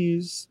of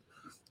bees.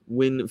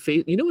 You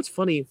know what's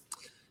funny?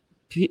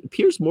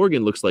 Piers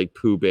Morgan looks like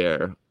Pooh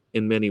Bear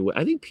in many ways.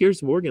 I think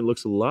Piers Morgan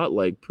looks a lot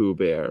like Pooh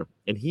Bear,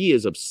 and he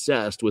is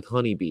obsessed with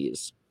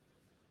honeybees.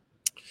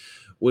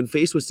 When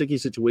faced with sticky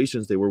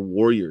situations, they were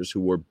warriors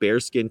who wore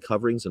bearskin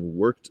coverings and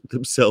worked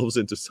themselves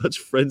into such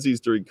frenzies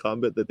during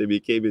combat that they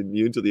became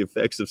immune to the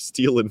effects of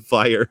steel and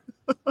fire.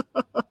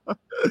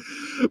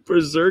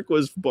 Berserk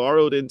was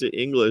borrowed into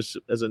English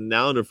as a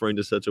noun referring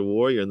to such a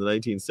warrior in the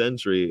 19th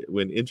century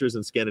when interest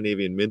in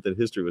Scandinavian myth and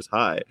history was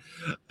high.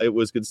 It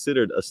was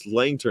considered a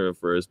slang term at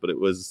first, but it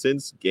was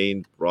since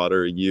gained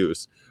broader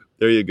use.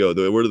 There you go.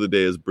 The word of the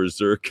day is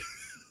berserk.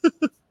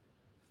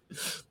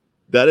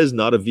 That is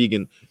not a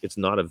vegan. It's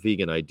not a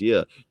vegan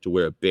idea to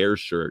wear a bear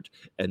shirt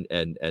and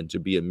to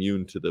be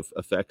immune to the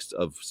effects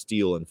of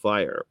steel and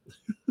fire.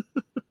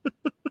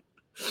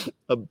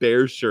 A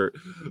bear shirt.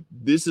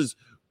 This is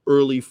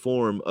early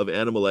form of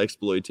animal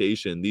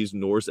exploitation. These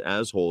Norse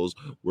assholes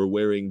were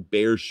wearing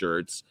bear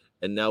shirts,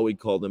 and now we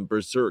call them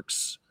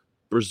berserkers.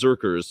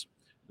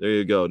 There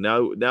you go.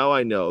 Now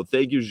I know.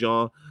 Thank you,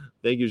 Jean.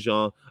 Thank you,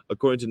 Jean.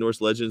 According to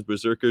Norse legends,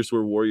 berserkers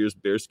were warriors,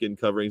 bearskin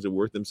coverings, and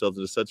worked themselves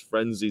into such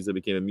frenzies that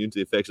became immune to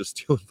the effects of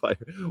steel and fire.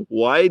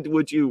 Why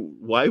would you?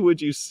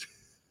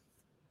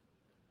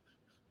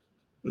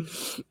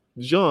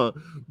 Jean,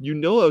 you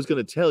know I was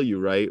going to tell you,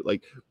 right?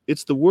 Like,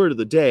 it's the word of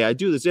the day. I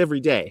do this every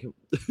day.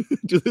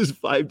 Do this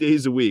 5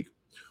 days a week.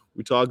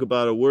 We talk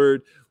about a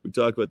word, we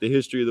talk about the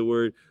history of the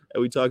word,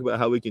 and we talk about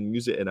how we can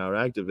use it in our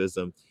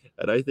activism.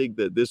 And I think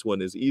that this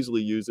one is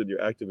easily used in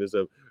your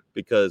activism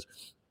because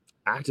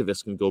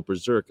activists can go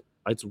berserk.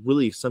 It's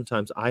really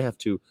sometimes I have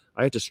to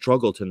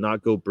struggle to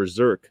not go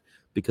berserk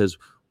because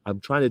I'm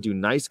trying to do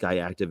nice guy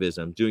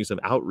activism, doing some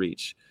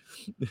outreach.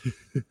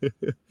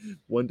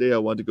 One day I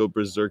want to go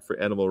berserk for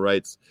animal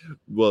rights.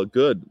 Well,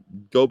 good.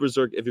 Go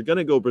berserk. If you're going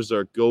to go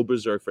berserk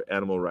for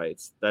animal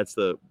rights. That's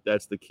the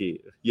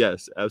key.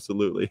 Yes,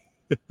 absolutely.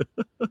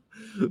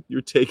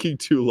 You're taking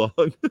too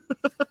long.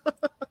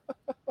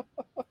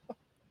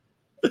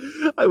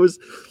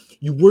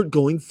 You weren't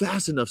going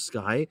fast enough,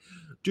 Sky.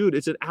 Dude,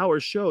 it's an hour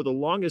show. The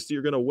longest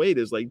you're going to wait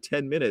is like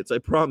 10 minutes. I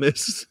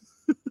promise.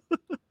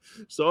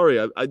 Sorry,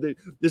 this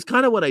is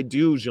kind of what I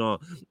do, Jean.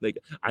 Like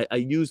I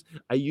use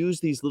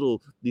these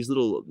little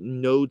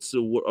notes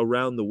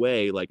around the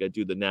way. Like I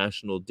do the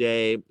National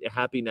Day,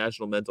 Happy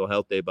National Mental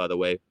Health Day, by the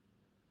way.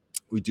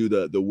 We do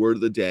the word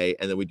of the day,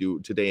 and then we do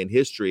today in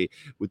history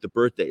with the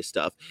birthday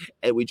stuff,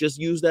 and we just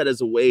use that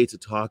as a way to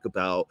talk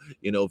about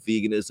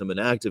veganism and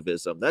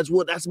activism. That's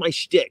my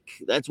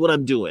shtick. That's what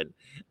I'm doing.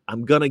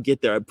 I'm gonna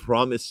get there. I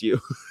promise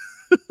you.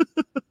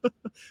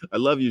 I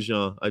love you,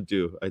 Jean. I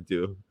do.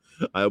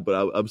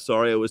 But I'm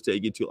sorry I was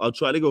taking too. I'll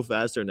try to go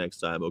faster next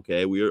time.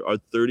 Okay, we are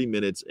 30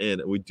 minutes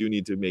in, and we do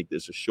need to make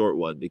this a short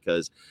one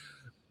because,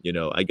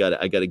 I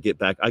gotta get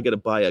back. I gotta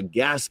buy a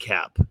gas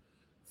cap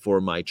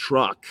for my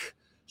truck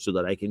so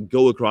that I can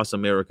go across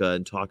America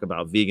and talk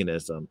about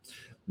veganism.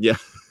 Yeah.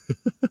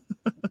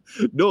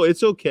 No,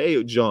 it's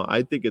okay, Jean.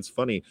 I think it's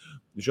funny,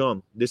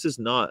 Jean. This is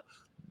not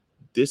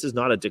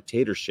a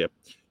dictatorship.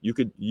 You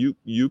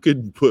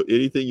could put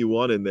anything you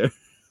want in there.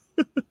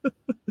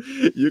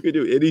 You can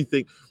do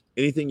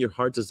anything your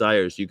heart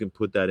desires. You can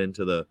put that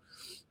into the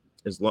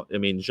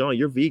Jean,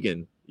 you're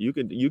vegan. You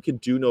can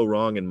do no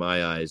wrong in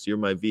my eyes. You're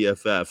my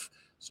VFF.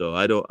 So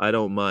I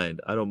don't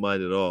mind. I don't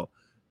mind at all.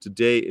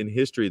 Today in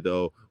history,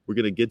 though, we're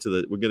gonna get to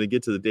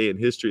the day in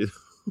history.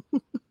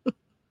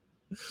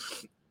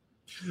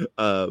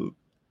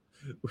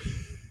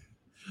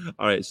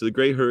 All right, so the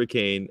Great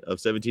Hurricane of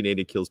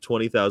 1780 kills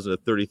 20,000 to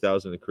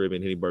 30,000 in the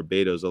Caribbean, hitting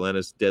Barbados,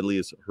 Atlanta's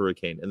deadliest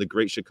hurricane, and the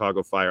Great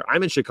Chicago Fire.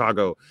 I'm in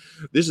Chicago.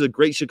 This is a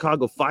Great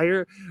Chicago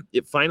Fire.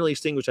 It finally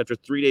extinguished after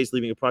 3 days,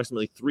 leaving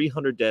approximately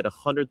 300 dead,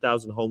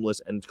 100,000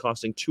 homeless, and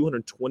costing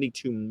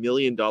 $222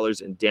 million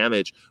in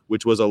damage,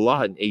 which was a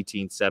lot in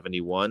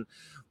 1871.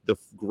 The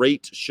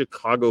Great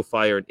Chicago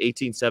Fire in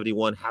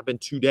 1871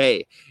 happened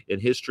today in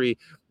history.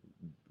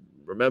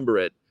 Remember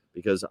it,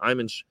 because I'm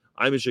in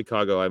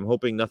Chicago. I'm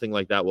hoping nothing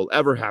like that will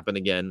ever happen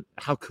again.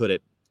 How could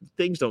it?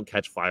 Things don't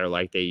catch fire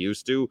like they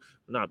used to.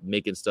 We're not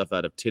making stuff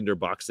out of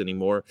tinderbox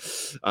anymore.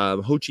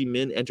 Ho Chi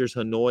Minh enters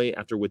Hanoi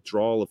after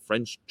withdrawal of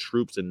French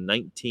troops in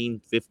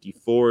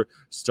 1954,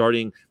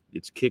 starting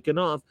it's kicking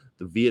off.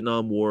 The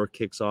Vietnam War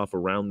kicks off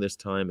around this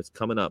time. It's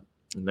coming up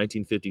in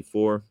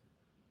 1954.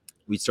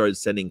 We started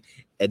sending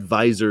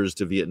advisors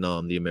to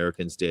Vietnam, the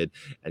Americans did.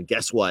 And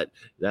guess what?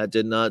 That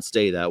did not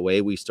stay that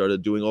way. We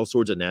started doing all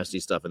sorts of nasty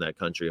stuff in that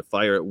country. A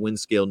fire at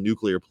Windscale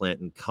nuclear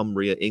plant in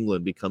Cumbria,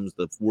 England becomes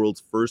the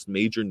world's first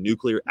major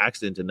nuclear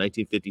accident in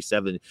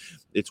 1957.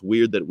 It's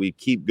weird that we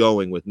keep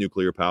going with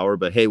nuclear power,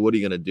 but hey, what are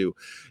you going to do?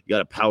 You got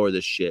to power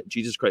this shit.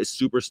 Jesus Christ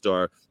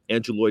Superstar,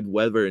 Andrew Lloyd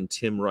Webber and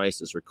Tim Rice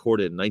is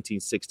recorded in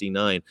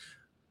 1969.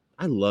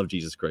 I love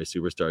Jesus Christ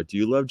Superstar. Do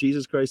you love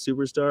Jesus Christ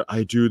Superstar?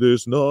 I do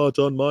this not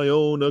on my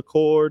own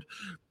accord.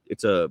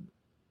 If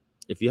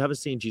you haven't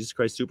seen Jesus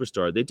Christ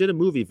Superstar, they did a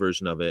movie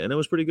version of it, and it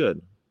was pretty good.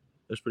 It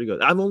was pretty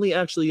good. I've only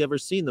actually ever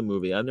seen the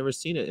movie. I've never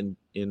seen it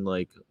in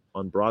like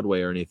on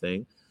Broadway or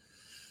anything.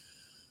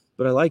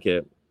 But I like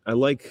it. I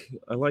like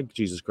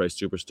Jesus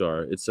Christ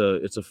Superstar. It's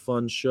a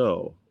fun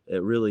show.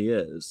 It really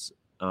is.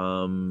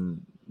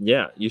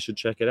 Yeah, you should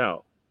check it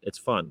out. It's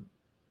fun.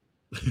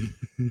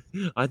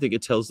 I think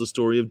it tells the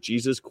story of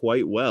Jesus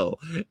quite well,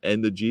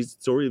 and the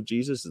story of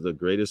Jesus is the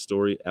greatest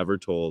story ever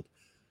told.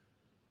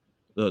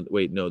 The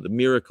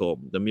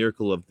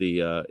miracle of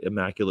the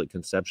Immaculate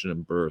Conception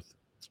and birth.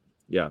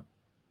 Yeah,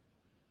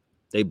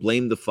 they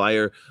blamed the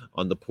fire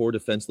on the poor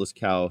defenseless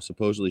cow.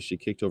 Supposedly, she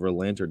kicked over a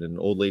lantern in an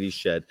old lady's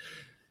shed.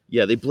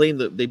 Yeah, they blame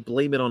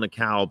it on a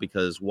cow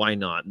because why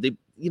not?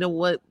 You know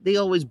what? They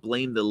always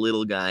blame the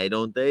little guy,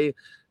 don't they?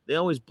 They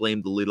always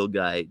blame the little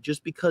guy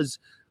just because.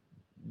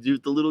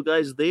 Dude, the little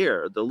guy's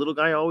there. The little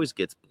guy always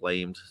gets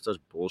blamed. Such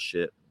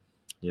bullshit,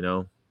 you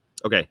know?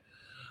 Okay.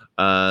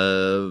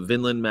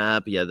 Vinland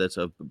map. Yeah, that's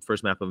a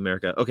first map of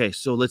America. Okay,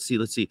 so let's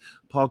see.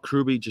 Paul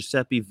Kruby,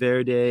 Giuseppe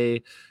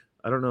Verdi.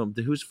 I don't know.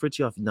 Who's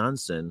Fritjof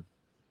Nansen?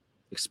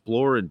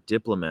 Explorer and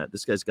diplomat.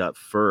 This guy's got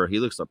fur. He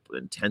looks like an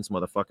intense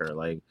motherfucker.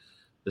 Like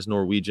this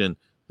Norwegian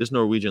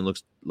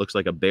looks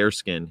like a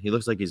bearskin. He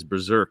looks like he's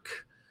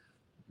berserk.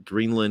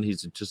 Greenland,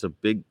 he's just a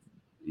big.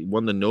 He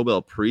won the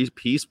Nobel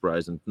Peace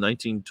Prize in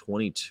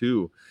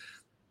 1922.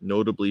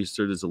 Notably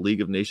served as the League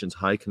of Nations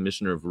High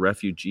Commissioner of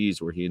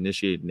Refugees, where he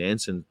initiated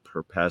Nansen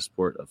per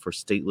passport for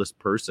stateless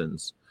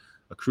persons,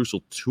 a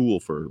crucial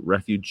tool for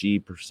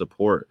refugee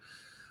support.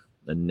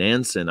 A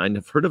Nansen,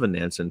 I've heard of a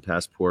Nansen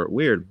passport.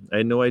 Weird, I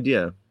had no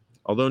idea.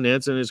 Although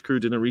Nansen and his crew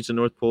didn't reach the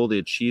North Pole, they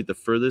achieved the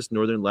furthest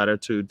northern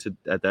latitude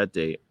at that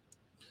date.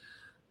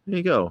 There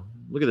you go.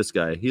 Look at this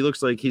guy. He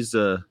looks like he's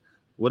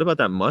what about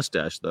that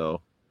mustache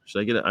though? Should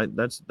I get it?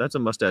 That's a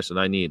mustache that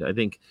I need. I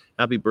think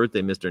happy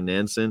birthday, Mr.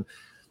 Nansen.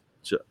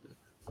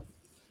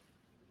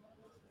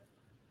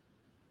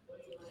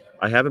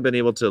 I haven't been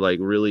able to like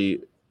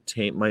really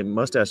tame my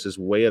mustache is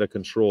way out of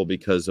control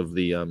because of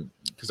the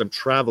because I'm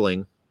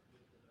traveling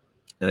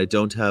and I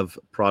don't have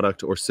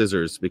product or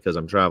scissors because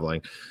I'm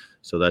traveling.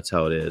 So that's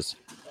how it is.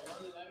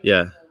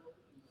 Yeah.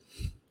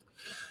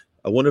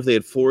 I wonder if they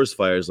had forest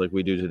fires like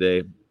we do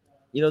today.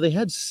 You know, they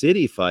had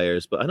city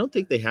fires, but I don't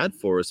think they had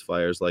forest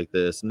fires like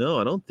this. No,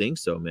 I don't think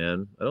so,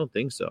 man. I don't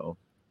think so.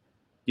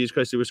 Jesus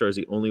Christ Superstar is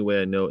the only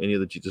way I know any of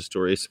the Jesus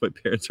stories. My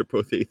parents are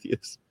both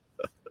atheists.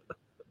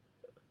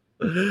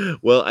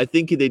 Well, I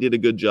think they did a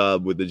good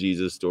job with the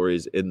Jesus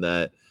stories in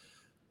that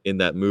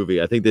movie.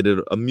 I think they did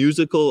a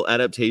musical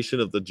adaptation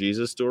of the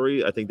Jesus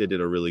story. I think they did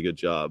a really good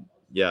job.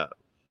 Yeah.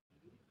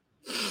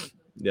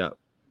 Yeah.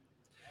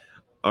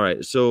 All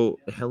right, so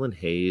Helen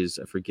Hayes,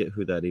 I forget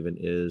who that even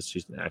is.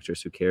 She's an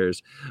actress, who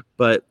cares?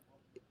 But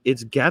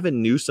it's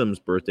Gavin Newsom's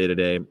birthday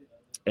today.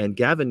 And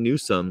Gavin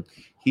Newsom,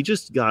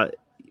 he's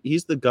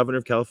the governor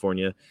of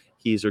California.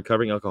 He's a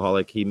recovering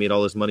alcoholic. He made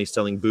all his money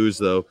selling booze,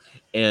 though.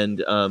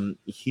 And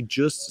he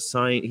just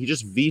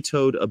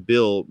vetoed a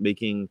bill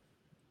making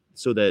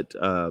so that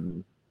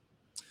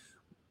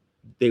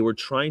they were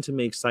trying to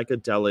make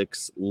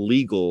psychedelics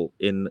legal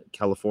in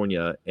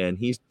California. And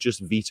he's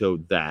just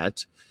vetoed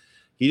that.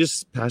 He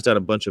just passed out a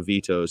bunch of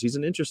vetoes. He's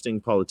an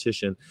interesting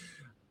politician.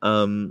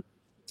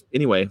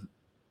 Anyway,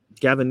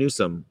 Gavin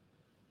Newsom,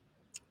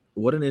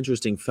 what an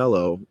interesting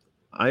fellow.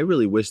 I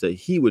really wish that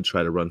he would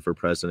try to run for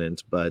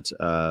president, but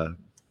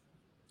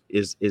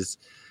is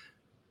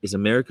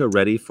America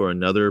ready for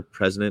another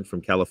president from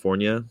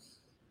California?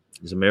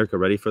 Is America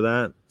ready for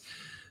that?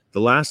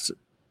 The last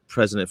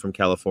president from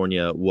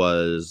California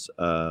was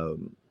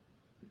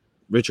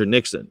Richard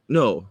Nixon.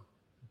 No.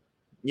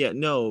 Yeah,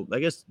 no, I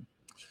guess...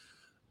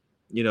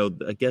 You know,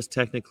 I guess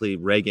technically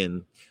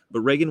Reagan,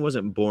 but Reagan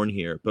wasn't born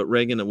here. But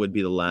Reagan would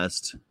be the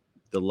last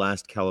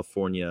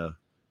California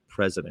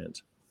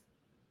president.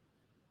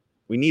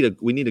 We need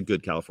a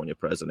good California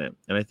president,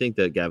 and I think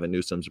that Gavin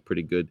Newsom's a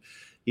pretty good.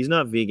 He's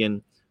not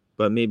vegan,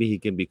 but maybe he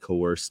can be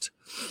coerced.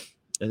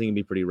 I think it'd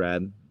be pretty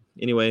rad.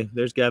 Anyway,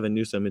 there's Gavin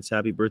Newsom. It's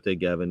happy birthday,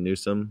 Gavin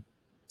Newsom.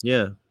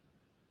 Yeah,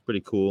 pretty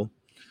cool.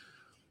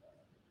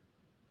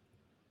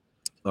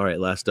 All right,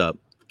 last up.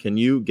 Can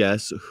you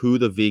guess who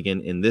the vegan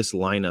in this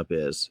lineup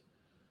is?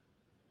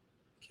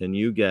 Can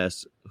you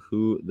guess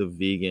who the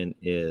vegan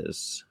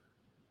is?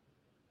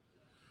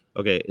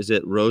 Okay, is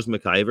it Rose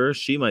McIver?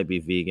 She might be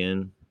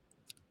vegan.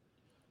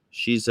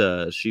 She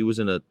was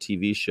in a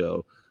TV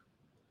show.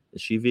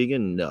 Is she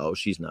vegan? No,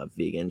 she's not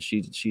vegan.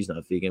 She's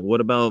not vegan.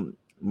 What about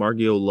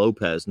Margio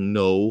Lopez?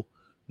 No,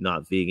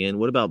 not vegan.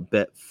 What about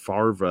Bet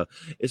Favre?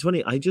 It's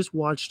funny. I just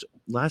watched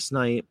last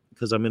night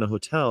because I'm in a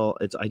hotel.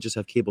 I just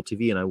have cable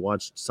TV, and I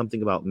watched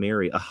Something About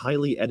Mary, a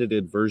highly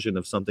edited version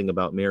of Something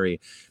About Mary,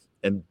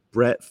 and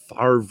Brett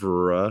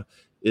Favre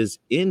is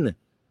in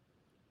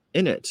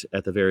it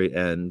at the very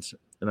end,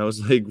 and I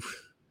was like,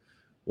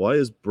 why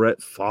is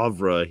Brett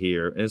Favre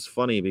here? And it's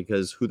funny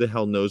because who the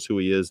hell knows who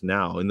he is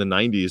now? In the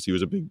 90s, he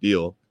was a big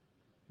deal.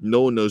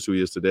 No one knows who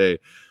he is today.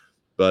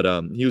 But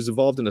he was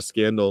involved in a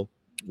scandal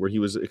where he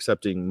was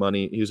accepting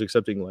money. He was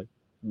accepting like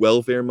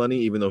welfare money,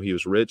 even though he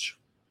was rich.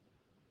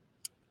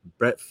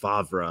 Brett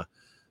Favre,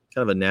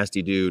 kind of a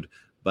nasty dude,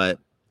 but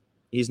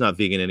he's not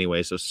vegan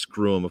anyway, so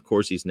screw him. Of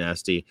course he's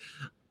nasty.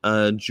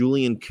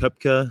 Julian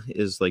Kupka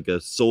is like a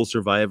sole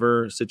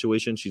survivor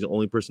situation. She's the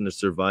only person to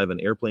survive an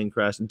airplane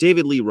crash.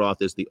 David Lee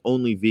Roth is the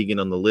only vegan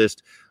on the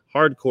list.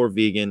 Hardcore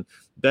vegan,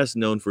 best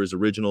known for his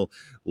original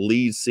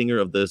lead singer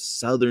of the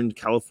Southern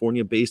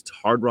California-based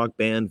hard rock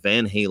band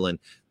Van Halen.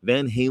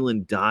 Van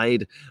Halen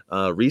died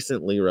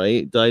recently,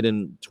 right? Died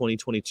in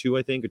 2022,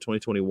 I think, or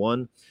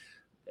 2021.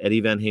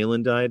 Eddie Van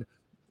Halen died.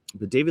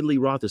 But David Lee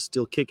Roth is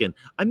still kicking.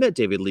 I met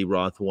David Lee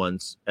Roth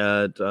once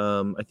at,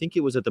 I think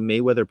it was at the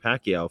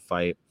Mayweather-Pacquiao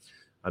fight.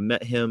 I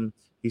met him.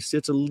 He's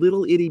such a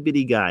little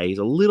itty-bitty guy. He's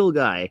a little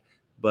guy,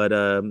 but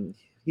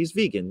he's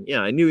vegan.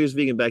 Yeah, I knew he was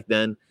vegan back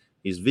then.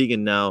 He's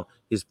vegan now.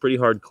 He's pretty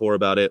hardcore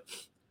about it.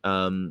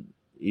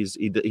 He has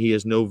he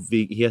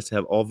has to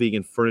have all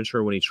vegan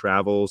furniture when he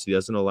travels. He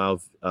doesn't allow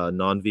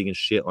non-vegan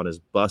shit on his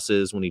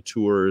buses when he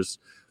tours.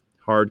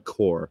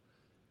 Hardcore.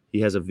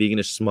 He has a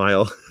veganish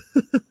smile.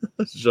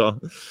 So,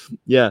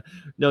 yeah.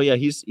 No, yeah,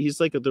 he's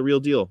like the real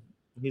deal.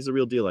 He's the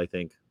real deal, I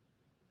think.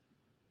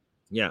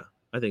 Yeah,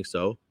 I think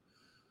so.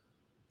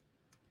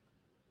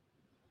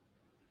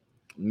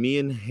 Me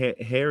and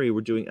Harry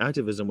were doing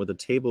activism with a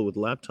table with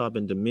laptop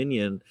and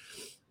Dominion.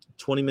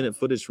 20-minute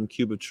footage from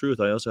Cube of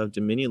Truth. I also have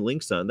Dominion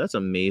links on. That's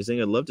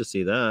amazing. I'd love to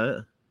see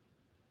that.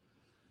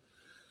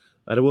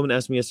 I had a woman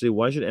ask me yesterday,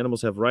 why should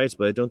animals have rights?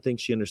 But I don't think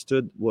she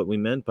understood what we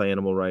meant by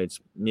animal rights.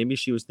 Maybe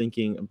she was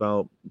thinking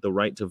about the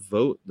right to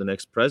vote the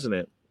next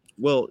president.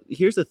 Well,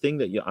 here's the thing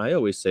that I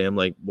always say. I'm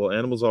like, well,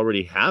 animals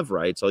already have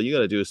rights. All you got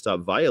to do is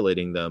stop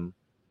violating them.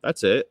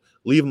 That's it.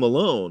 Leave them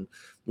alone.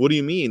 What do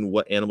you mean?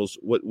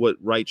 What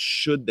rights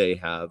should they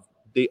have?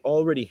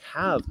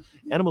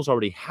 Animals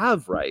already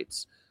have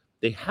rights.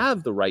 They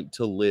have the right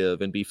to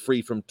live and be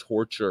free from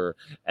torture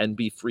and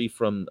be free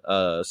from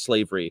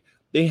slavery.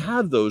 They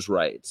have those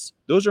rights.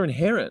 Those are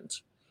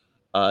inherent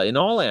in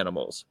all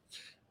animals.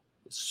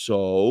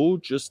 So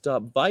just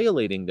stop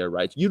violating their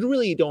rights. You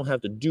really don't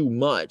have to do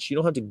much. You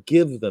don't have to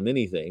give them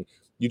anything.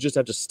 You just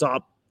have to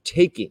stop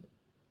taking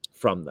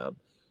from them.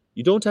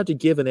 You don't have to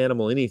give an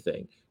animal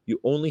anything. You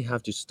only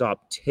have to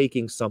stop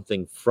taking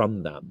something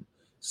from them.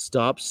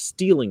 Stop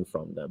stealing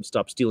from them.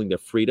 Stop stealing their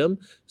freedom.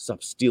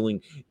 Stop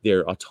stealing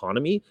their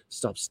autonomy.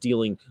 Stop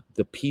stealing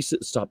the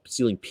pieces. Stop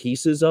stealing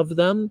pieces of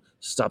them.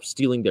 Stop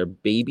stealing their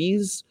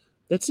babies.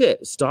 That's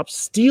it. Stop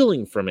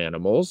stealing from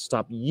animals.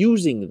 Stop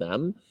using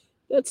them.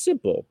 That's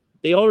simple.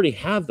 They already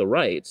have the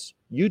rights.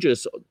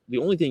 The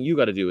only thing you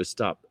got to do is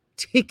stop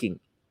taking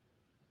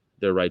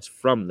their rights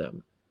from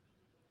them.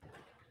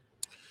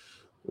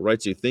 What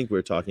rights do you think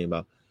we're talking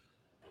about?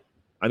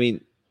 I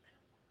mean,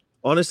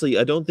 honestly,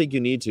 I don't think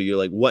you need to. You're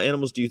like, what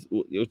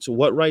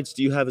rights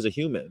do you have as a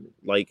human?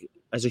 Like,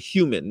 as a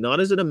human, not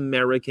as an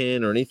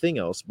American or anything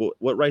else, but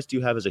what rights do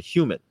you have as a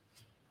human?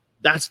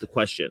 That's the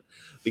question.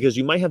 Because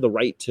you might have the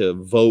right to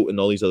vote and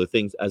all these other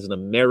things as an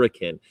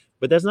American,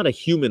 but that's not a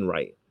human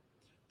right.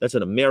 That's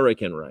an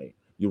American right.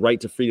 Your right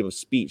to freedom of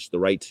speech, the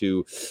right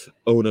to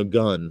own a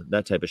gun,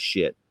 that type of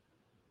shit.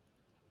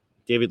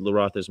 David Lee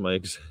Roth is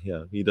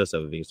yeah, he does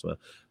have a vegan smile.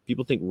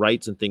 People think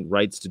rights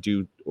to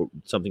do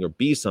something or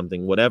be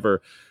something,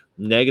 whatever,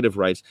 negative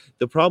rights.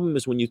 The problem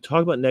is when you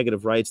talk about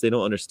negative rights, they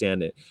don't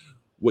understand it.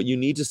 What you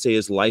need to say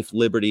is life,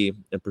 liberty,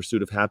 and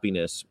pursuit of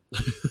happiness.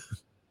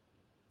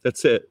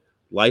 That's it.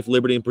 Life,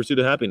 liberty, and pursuit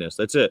of happiness.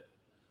 That's it.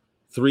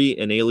 3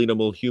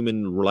 inalienable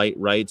human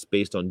rights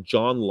based on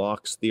John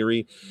Locke's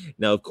theory.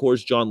 Now, of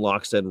course, John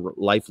Locke said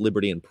life,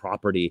 liberty, and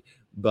property,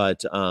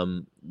 but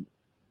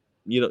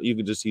you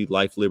can just see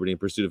life, liberty, and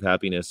pursuit of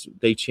happiness.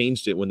 They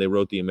changed it when they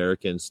wrote the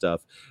American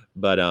stuff,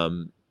 but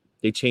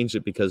they changed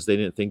it because they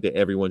didn't think that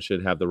everyone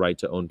should have the right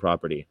to own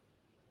property.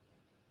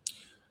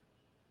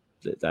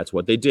 That's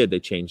what they did. They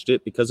changed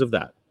it because of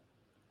that.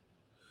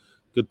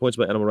 Good points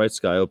about animal rights,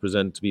 Sky. I'll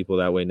present to people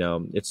that way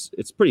now.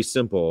 It's pretty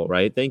simple,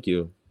 right? Thank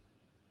you.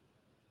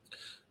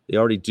 They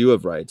already do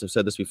have rights. I've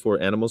said this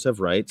before. Animals have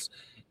rights,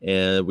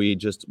 and we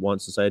just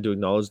want society to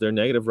acknowledge their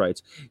negative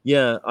rights.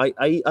 Yeah,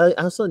 I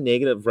also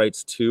negative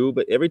rights too,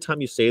 but every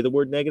time you say the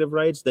word negative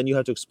rights, then you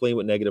have to explain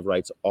what negative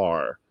rights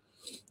are,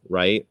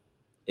 right?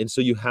 And so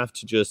you have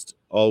to just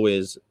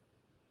always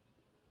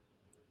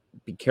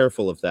be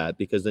careful of that,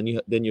 because then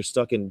you're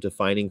stuck in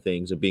defining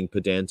things and being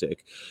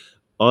pedantic.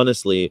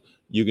 Honestly,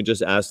 you can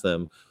just ask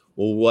them,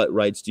 well, what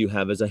rights do you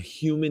have as a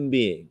human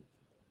being?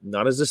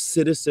 not as a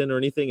citizen or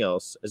anything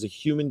else, as a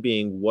human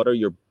being, what are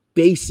your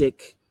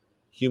basic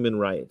human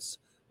rights?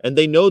 And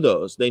they know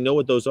those. They know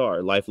what those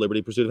are: life,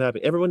 liberty, pursuit of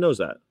happiness. Everyone knows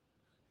that.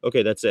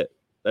 Okay, that's it.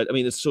 I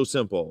mean, it's so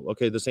simple.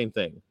 Okay, the same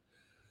thing.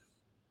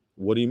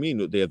 What do you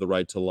mean they have the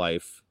right to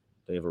life?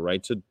 They have a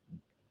right to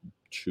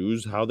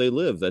choose how they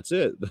live. That's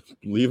it.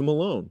 Leave them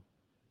alone.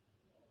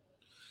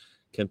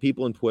 Can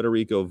people in Puerto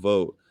Rico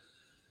vote?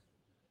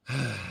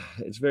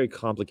 It's very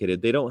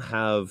complicated. They don't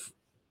have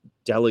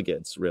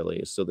delegates,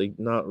 really. So they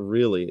not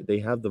really. They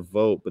have the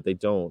vote, but they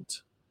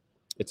don't.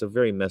 It's a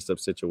very messed up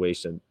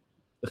situation.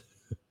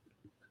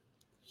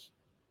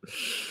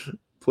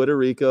 Puerto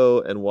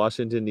Rico and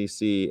Washington,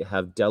 D.C.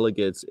 have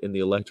delegates in the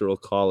Electoral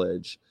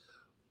College,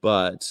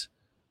 but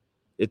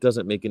it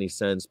doesn't make any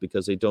sense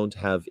because they don't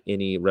have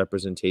any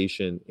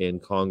representation in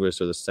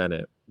Congress or the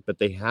Senate. But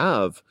they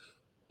have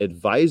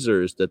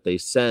advisors that they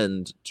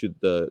send to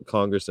the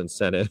Congress and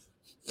Senate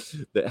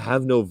that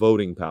have no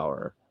voting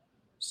power.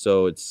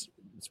 So it's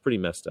pretty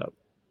messed up.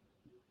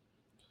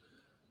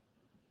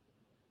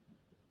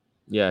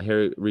 Yeah,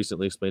 Harry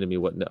recently explained to me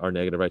what are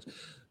negative rights.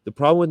 The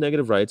problem with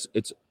negative rights,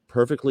 it's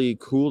perfectly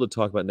cool to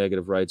talk about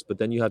negative rights, but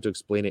then you have to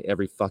explain it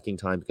every fucking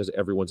time because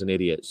everyone's an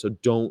idiot. So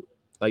don't,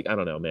 like, I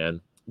don't know, man.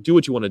 Do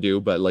what you want to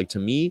do, but like, to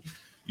me,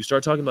 you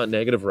start talking about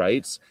negative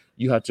rights,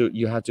 you have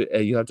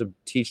to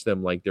teach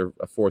them like they're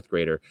a fourth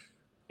grader.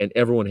 And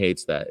everyone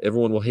hates that.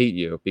 Everyone will hate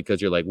you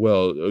because you're like,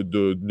 well,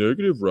 the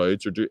negative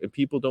rights are, and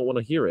people don't want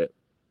to hear it.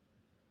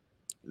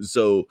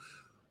 So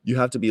you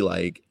have to be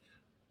like,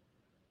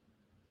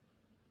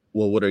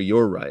 well, what are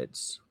your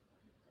rights?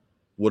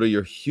 What are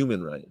your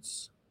human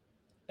rights?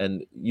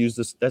 And use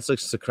this. That's like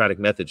Socratic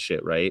method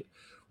shit, right?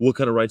 What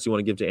kind of rights do you want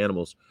to give to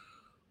animals?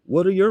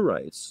 What are your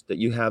rights that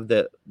you have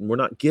that we're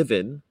not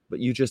given, but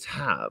you just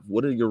have?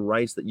 What are your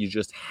rights that you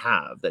just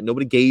have that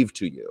nobody gave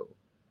to you,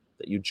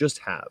 that you just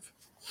have?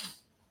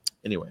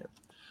 Anyway,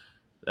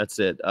 that's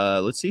it.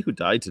 Let's see who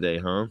died today,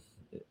 huh?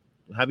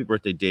 Happy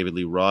birthday, David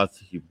Lee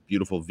Roth, you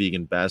beautiful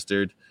vegan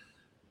bastard.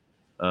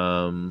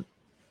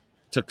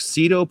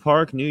 Tuxedo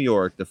Park, New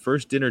York. The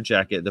first dinner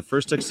jacket, the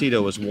first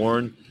tuxedo was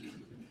worn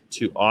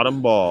to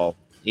Autumn Ball,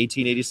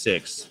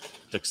 1886.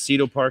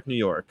 Tuxedo Park, New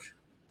York.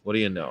 What do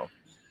you know?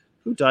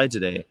 Who died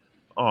today?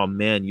 Oh,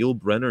 man, Yul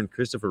Brynner and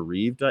Christopher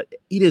Reeve died.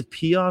 Edith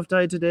Piaf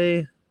died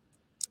today.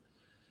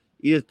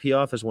 Edith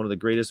Piaf is one of the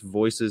greatest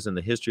voices in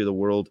the history of the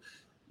world.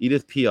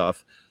 Edith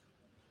Piaf.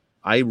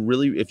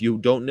 If you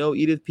don't know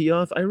Edith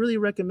Piaf, I really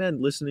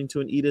recommend listening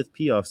to an Edith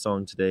Piaf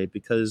song today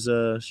because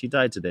she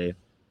died today.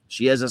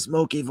 She has a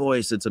smoky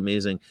voice. It's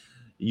amazing.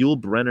 Yul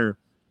Brynner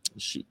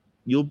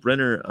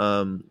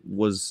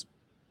was,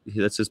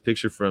 that's his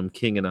picture from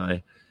King and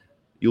I.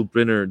 Yul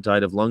Brynner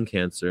died of lung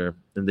cancer,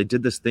 and they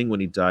did this thing when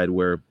he died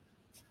where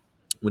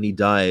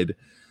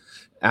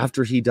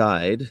after he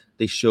died,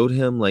 they showed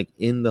him like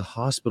in the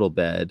hospital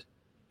bed,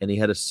 and he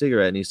had a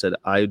cigarette, and he said,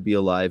 "I'd be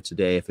alive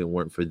today if it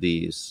weren't for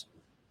these."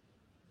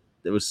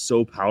 It was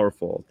so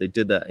powerful. They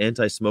did the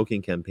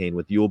anti-smoking campaign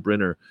with Yul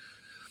Brynner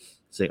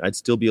saying, "I'd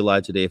still be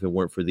alive today if it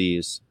weren't for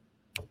these."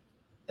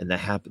 And that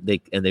happened.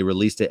 They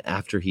released it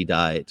after he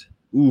died.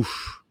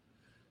 Oof,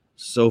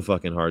 so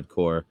fucking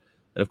hardcore.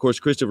 And of course,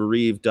 Christopher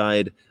Reeve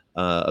died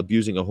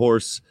abusing a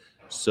horse.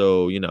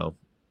 So,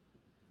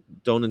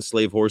 don't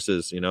enslave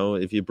horses.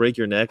 If you break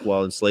your neck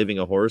while enslaving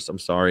a horse, I'm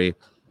sorry,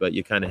 but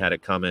you kind of had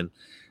it coming.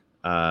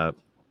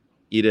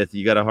 Edith,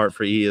 you got a heart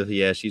for Edith.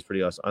 Yeah, she's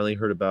pretty awesome. I only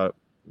heard about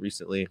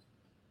recently.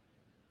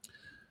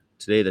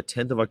 Today, the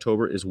 10th of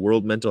October, is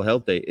World Mental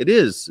Health Day. It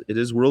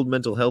is World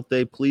Mental Health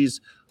Day.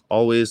 Please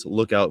always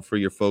look out for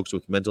your folks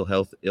with mental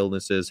health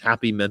illnesses.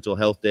 Happy Mental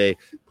Health Day.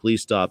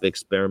 Please stop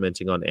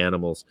experimenting on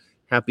animals.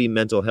 Happy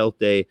Mental Health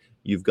Day.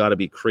 You've got to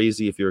be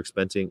crazy if you're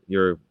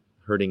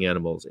hurting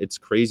animals. It's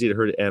crazy to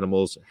hurt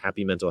animals.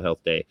 Happy Mental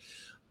Health Day.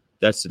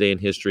 That's today in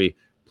history.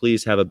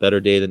 Please have a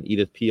better day than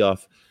Edith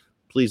Piaf.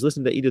 Please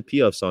listen to Edith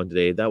Piaf song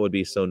today. That would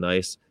be so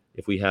nice.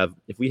 If we had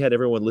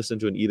everyone listen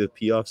to an Edith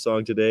Piaf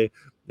song today,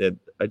 then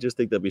I just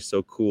think that'd be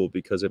so cool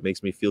because it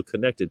makes me feel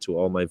connected to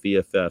all my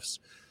VFFs.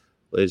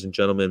 Ladies and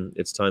gentlemen,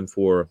 it's time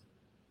for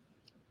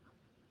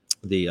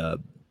the I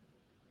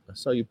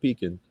saw you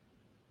peeking.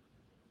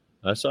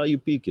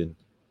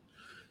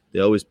 They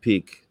always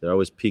peek. They're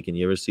always peeking.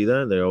 You ever see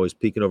that? They're always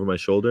peeking over my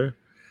shoulder.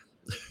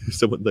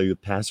 Someone, like the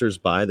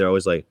passers-by, they're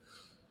always like,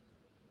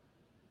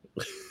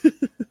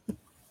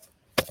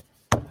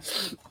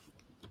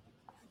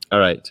 all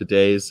right,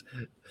 today's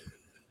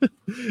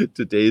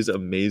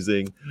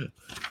amazing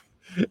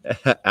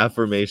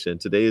affirmation.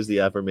 Today is the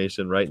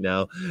affirmation right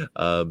now.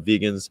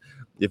 Vegans,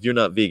 if you're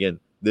not vegan,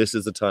 this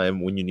is the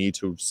time when you need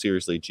to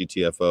seriously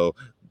GTFO.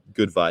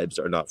 Good vibes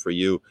are not for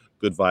you.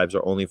 Good vibes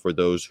are only for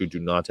those who do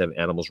not have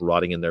animals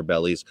rotting in their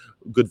bellies.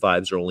 Good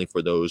vibes are only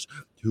for those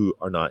who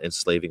are not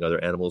enslaving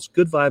other animals.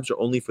 Good vibes are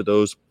only for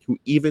those who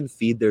even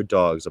feed their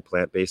dogs a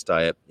plant-based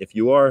diet. If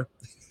you are,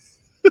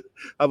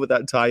 how about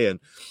that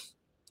tie-in?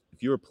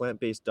 If you're a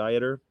plant-based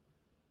dieter,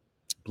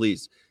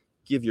 please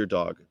give your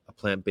dog a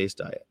plant-based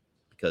diet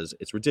because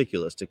it's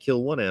ridiculous to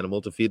kill one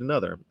animal to feed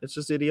another. It's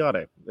just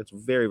idiotic. It's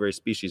very, very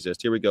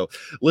speciesist. Here we go.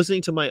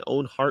 Listening to my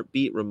own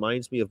heartbeat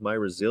reminds me of my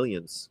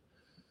resilience.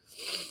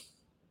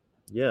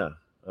 Yeah,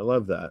 I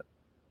love that.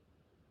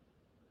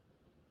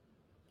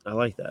 I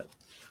like that.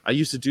 I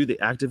used to do the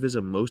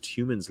activism most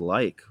humans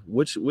like.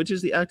 Which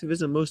is the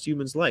activism most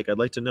humans like? I'd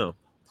like to know.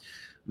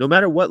 No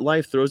matter what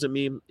life throws at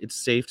me, it's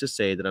safe to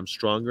say that I'm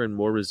stronger and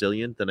more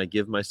resilient than I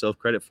give myself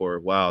credit for.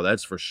 Wow,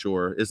 that's for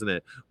sure, isn't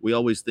it? We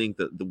always think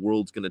that the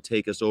world's going to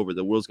take us over,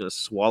 the world's going to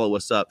swallow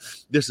us up.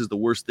 This is the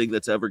worst thing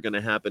that's ever going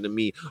to happen to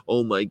me.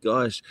 Oh my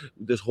gosh,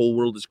 this whole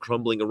world is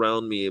crumbling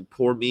around me.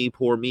 Poor me,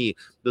 poor me.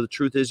 The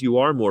truth is, you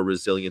are more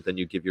resilient than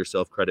you give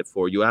yourself credit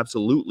for. You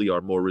absolutely are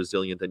more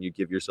resilient than you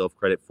give yourself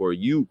credit for.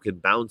 You can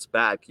bounce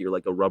back. You're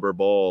like a rubber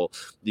ball.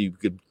 You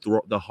could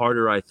throw, the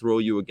harder I throw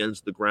you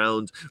against the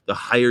ground, the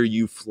higher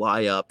you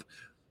fly up.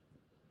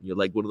 You're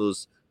like one of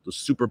those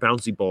super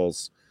bouncy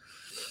balls.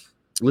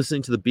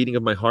 Listening to the beating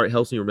of my heart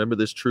helps me remember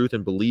this truth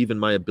and believe in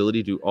my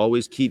ability to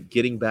always keep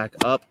getting back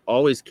up.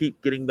 Always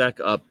keep getting back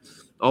up.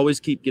 Always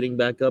keep getting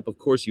back up. Of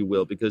course you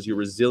will, because you're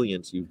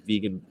resilient, you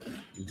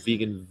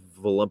vegan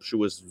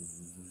voluptuous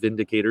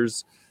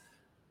vindicators.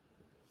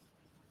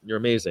 You're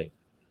amazing.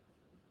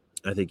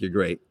 I think you're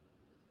great.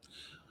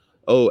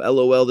 Oh,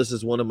 LOL, this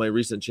is one of my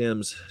recent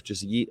gems.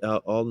 Just yeet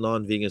out all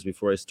non-vegans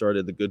before I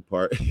started the good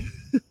part.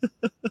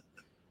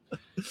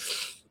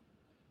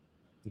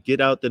 Get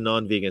out the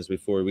non-vegans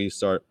before we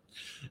start.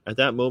 At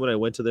that moment, I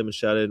went to them and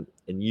shouted,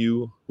 and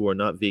you who are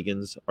not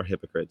vegans are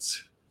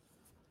hypocrites.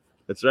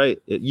 That's right.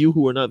 You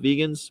who are not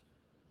vegans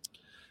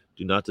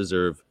do not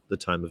deserve the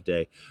time of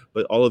day.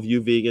 But all of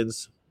you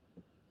vegans,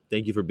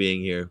 thank you for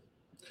being here.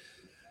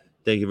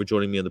 Thank you for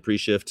joining me on the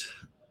Preshift.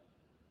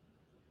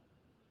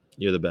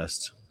 You're the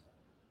best.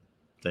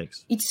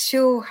 Thanks. It's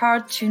so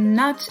hard to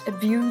not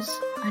abuse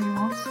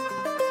animals.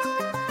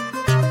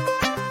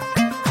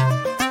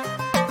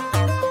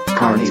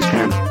 Carnies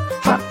can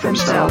fuck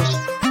themselves.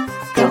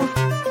 Go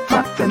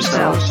fuck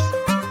themselves.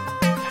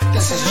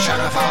 This is a shout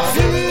out for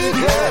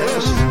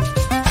vegans.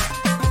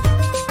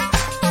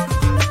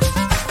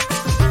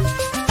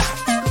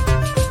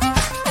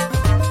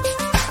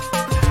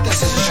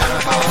 This is a shout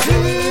out for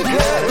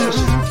vegans.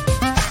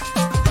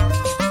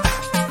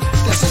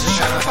 This is a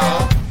shout out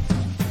for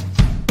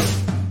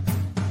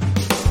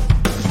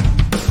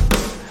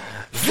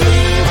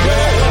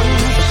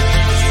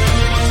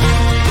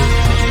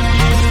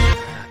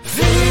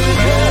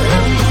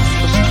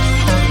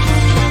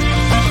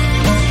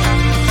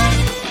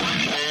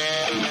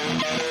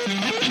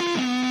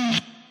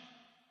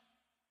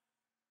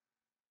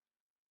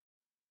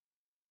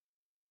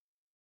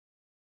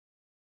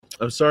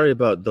I'm sorry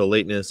about the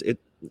lateness.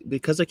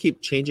 Because I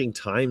keep changing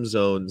time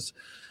zones,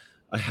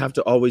 I have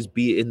to always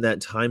be in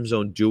that time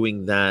zone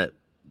doing that.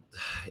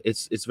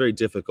 It's very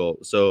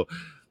difficult. So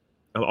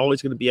I'm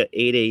always going to be at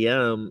 8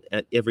 a.m.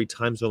 at every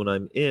time zone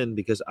I'm in,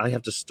 because I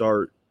have to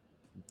start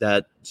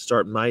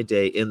my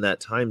day in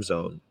that time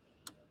zone.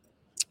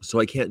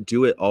 So I can't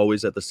do it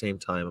always at the same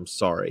time. I'm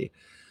sorry.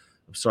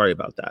 I'm sorry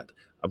about that.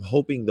 I'm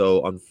hoping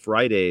though on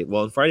Friday.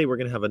 Well, on Friday we're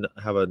gonna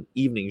have an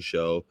evening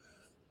show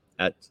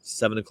at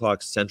 7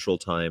 o'clock Central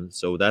Time,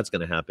 so that's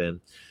gonna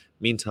happen.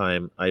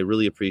 Meantime, I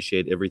really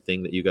appreciate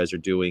everything that you guys are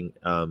doing.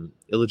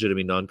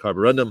 Illegitimate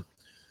non-carborundum.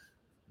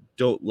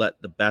 Don't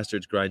let the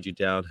bastards grind you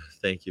down.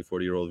 Thank you,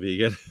 40-year-old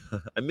vegan.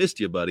 I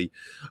missed you, buddy.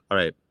 All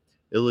right,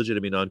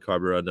 illegitimate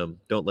non-carborundum.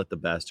 Don't let the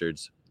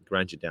bastards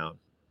grind you down,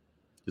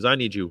 because I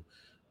need you.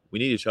 We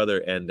need each other,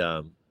 and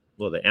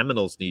well, the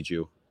aminals need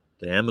you.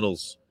 The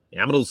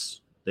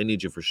aminals, they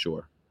need you for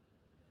sure.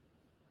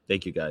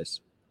 Thank you,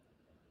 guys.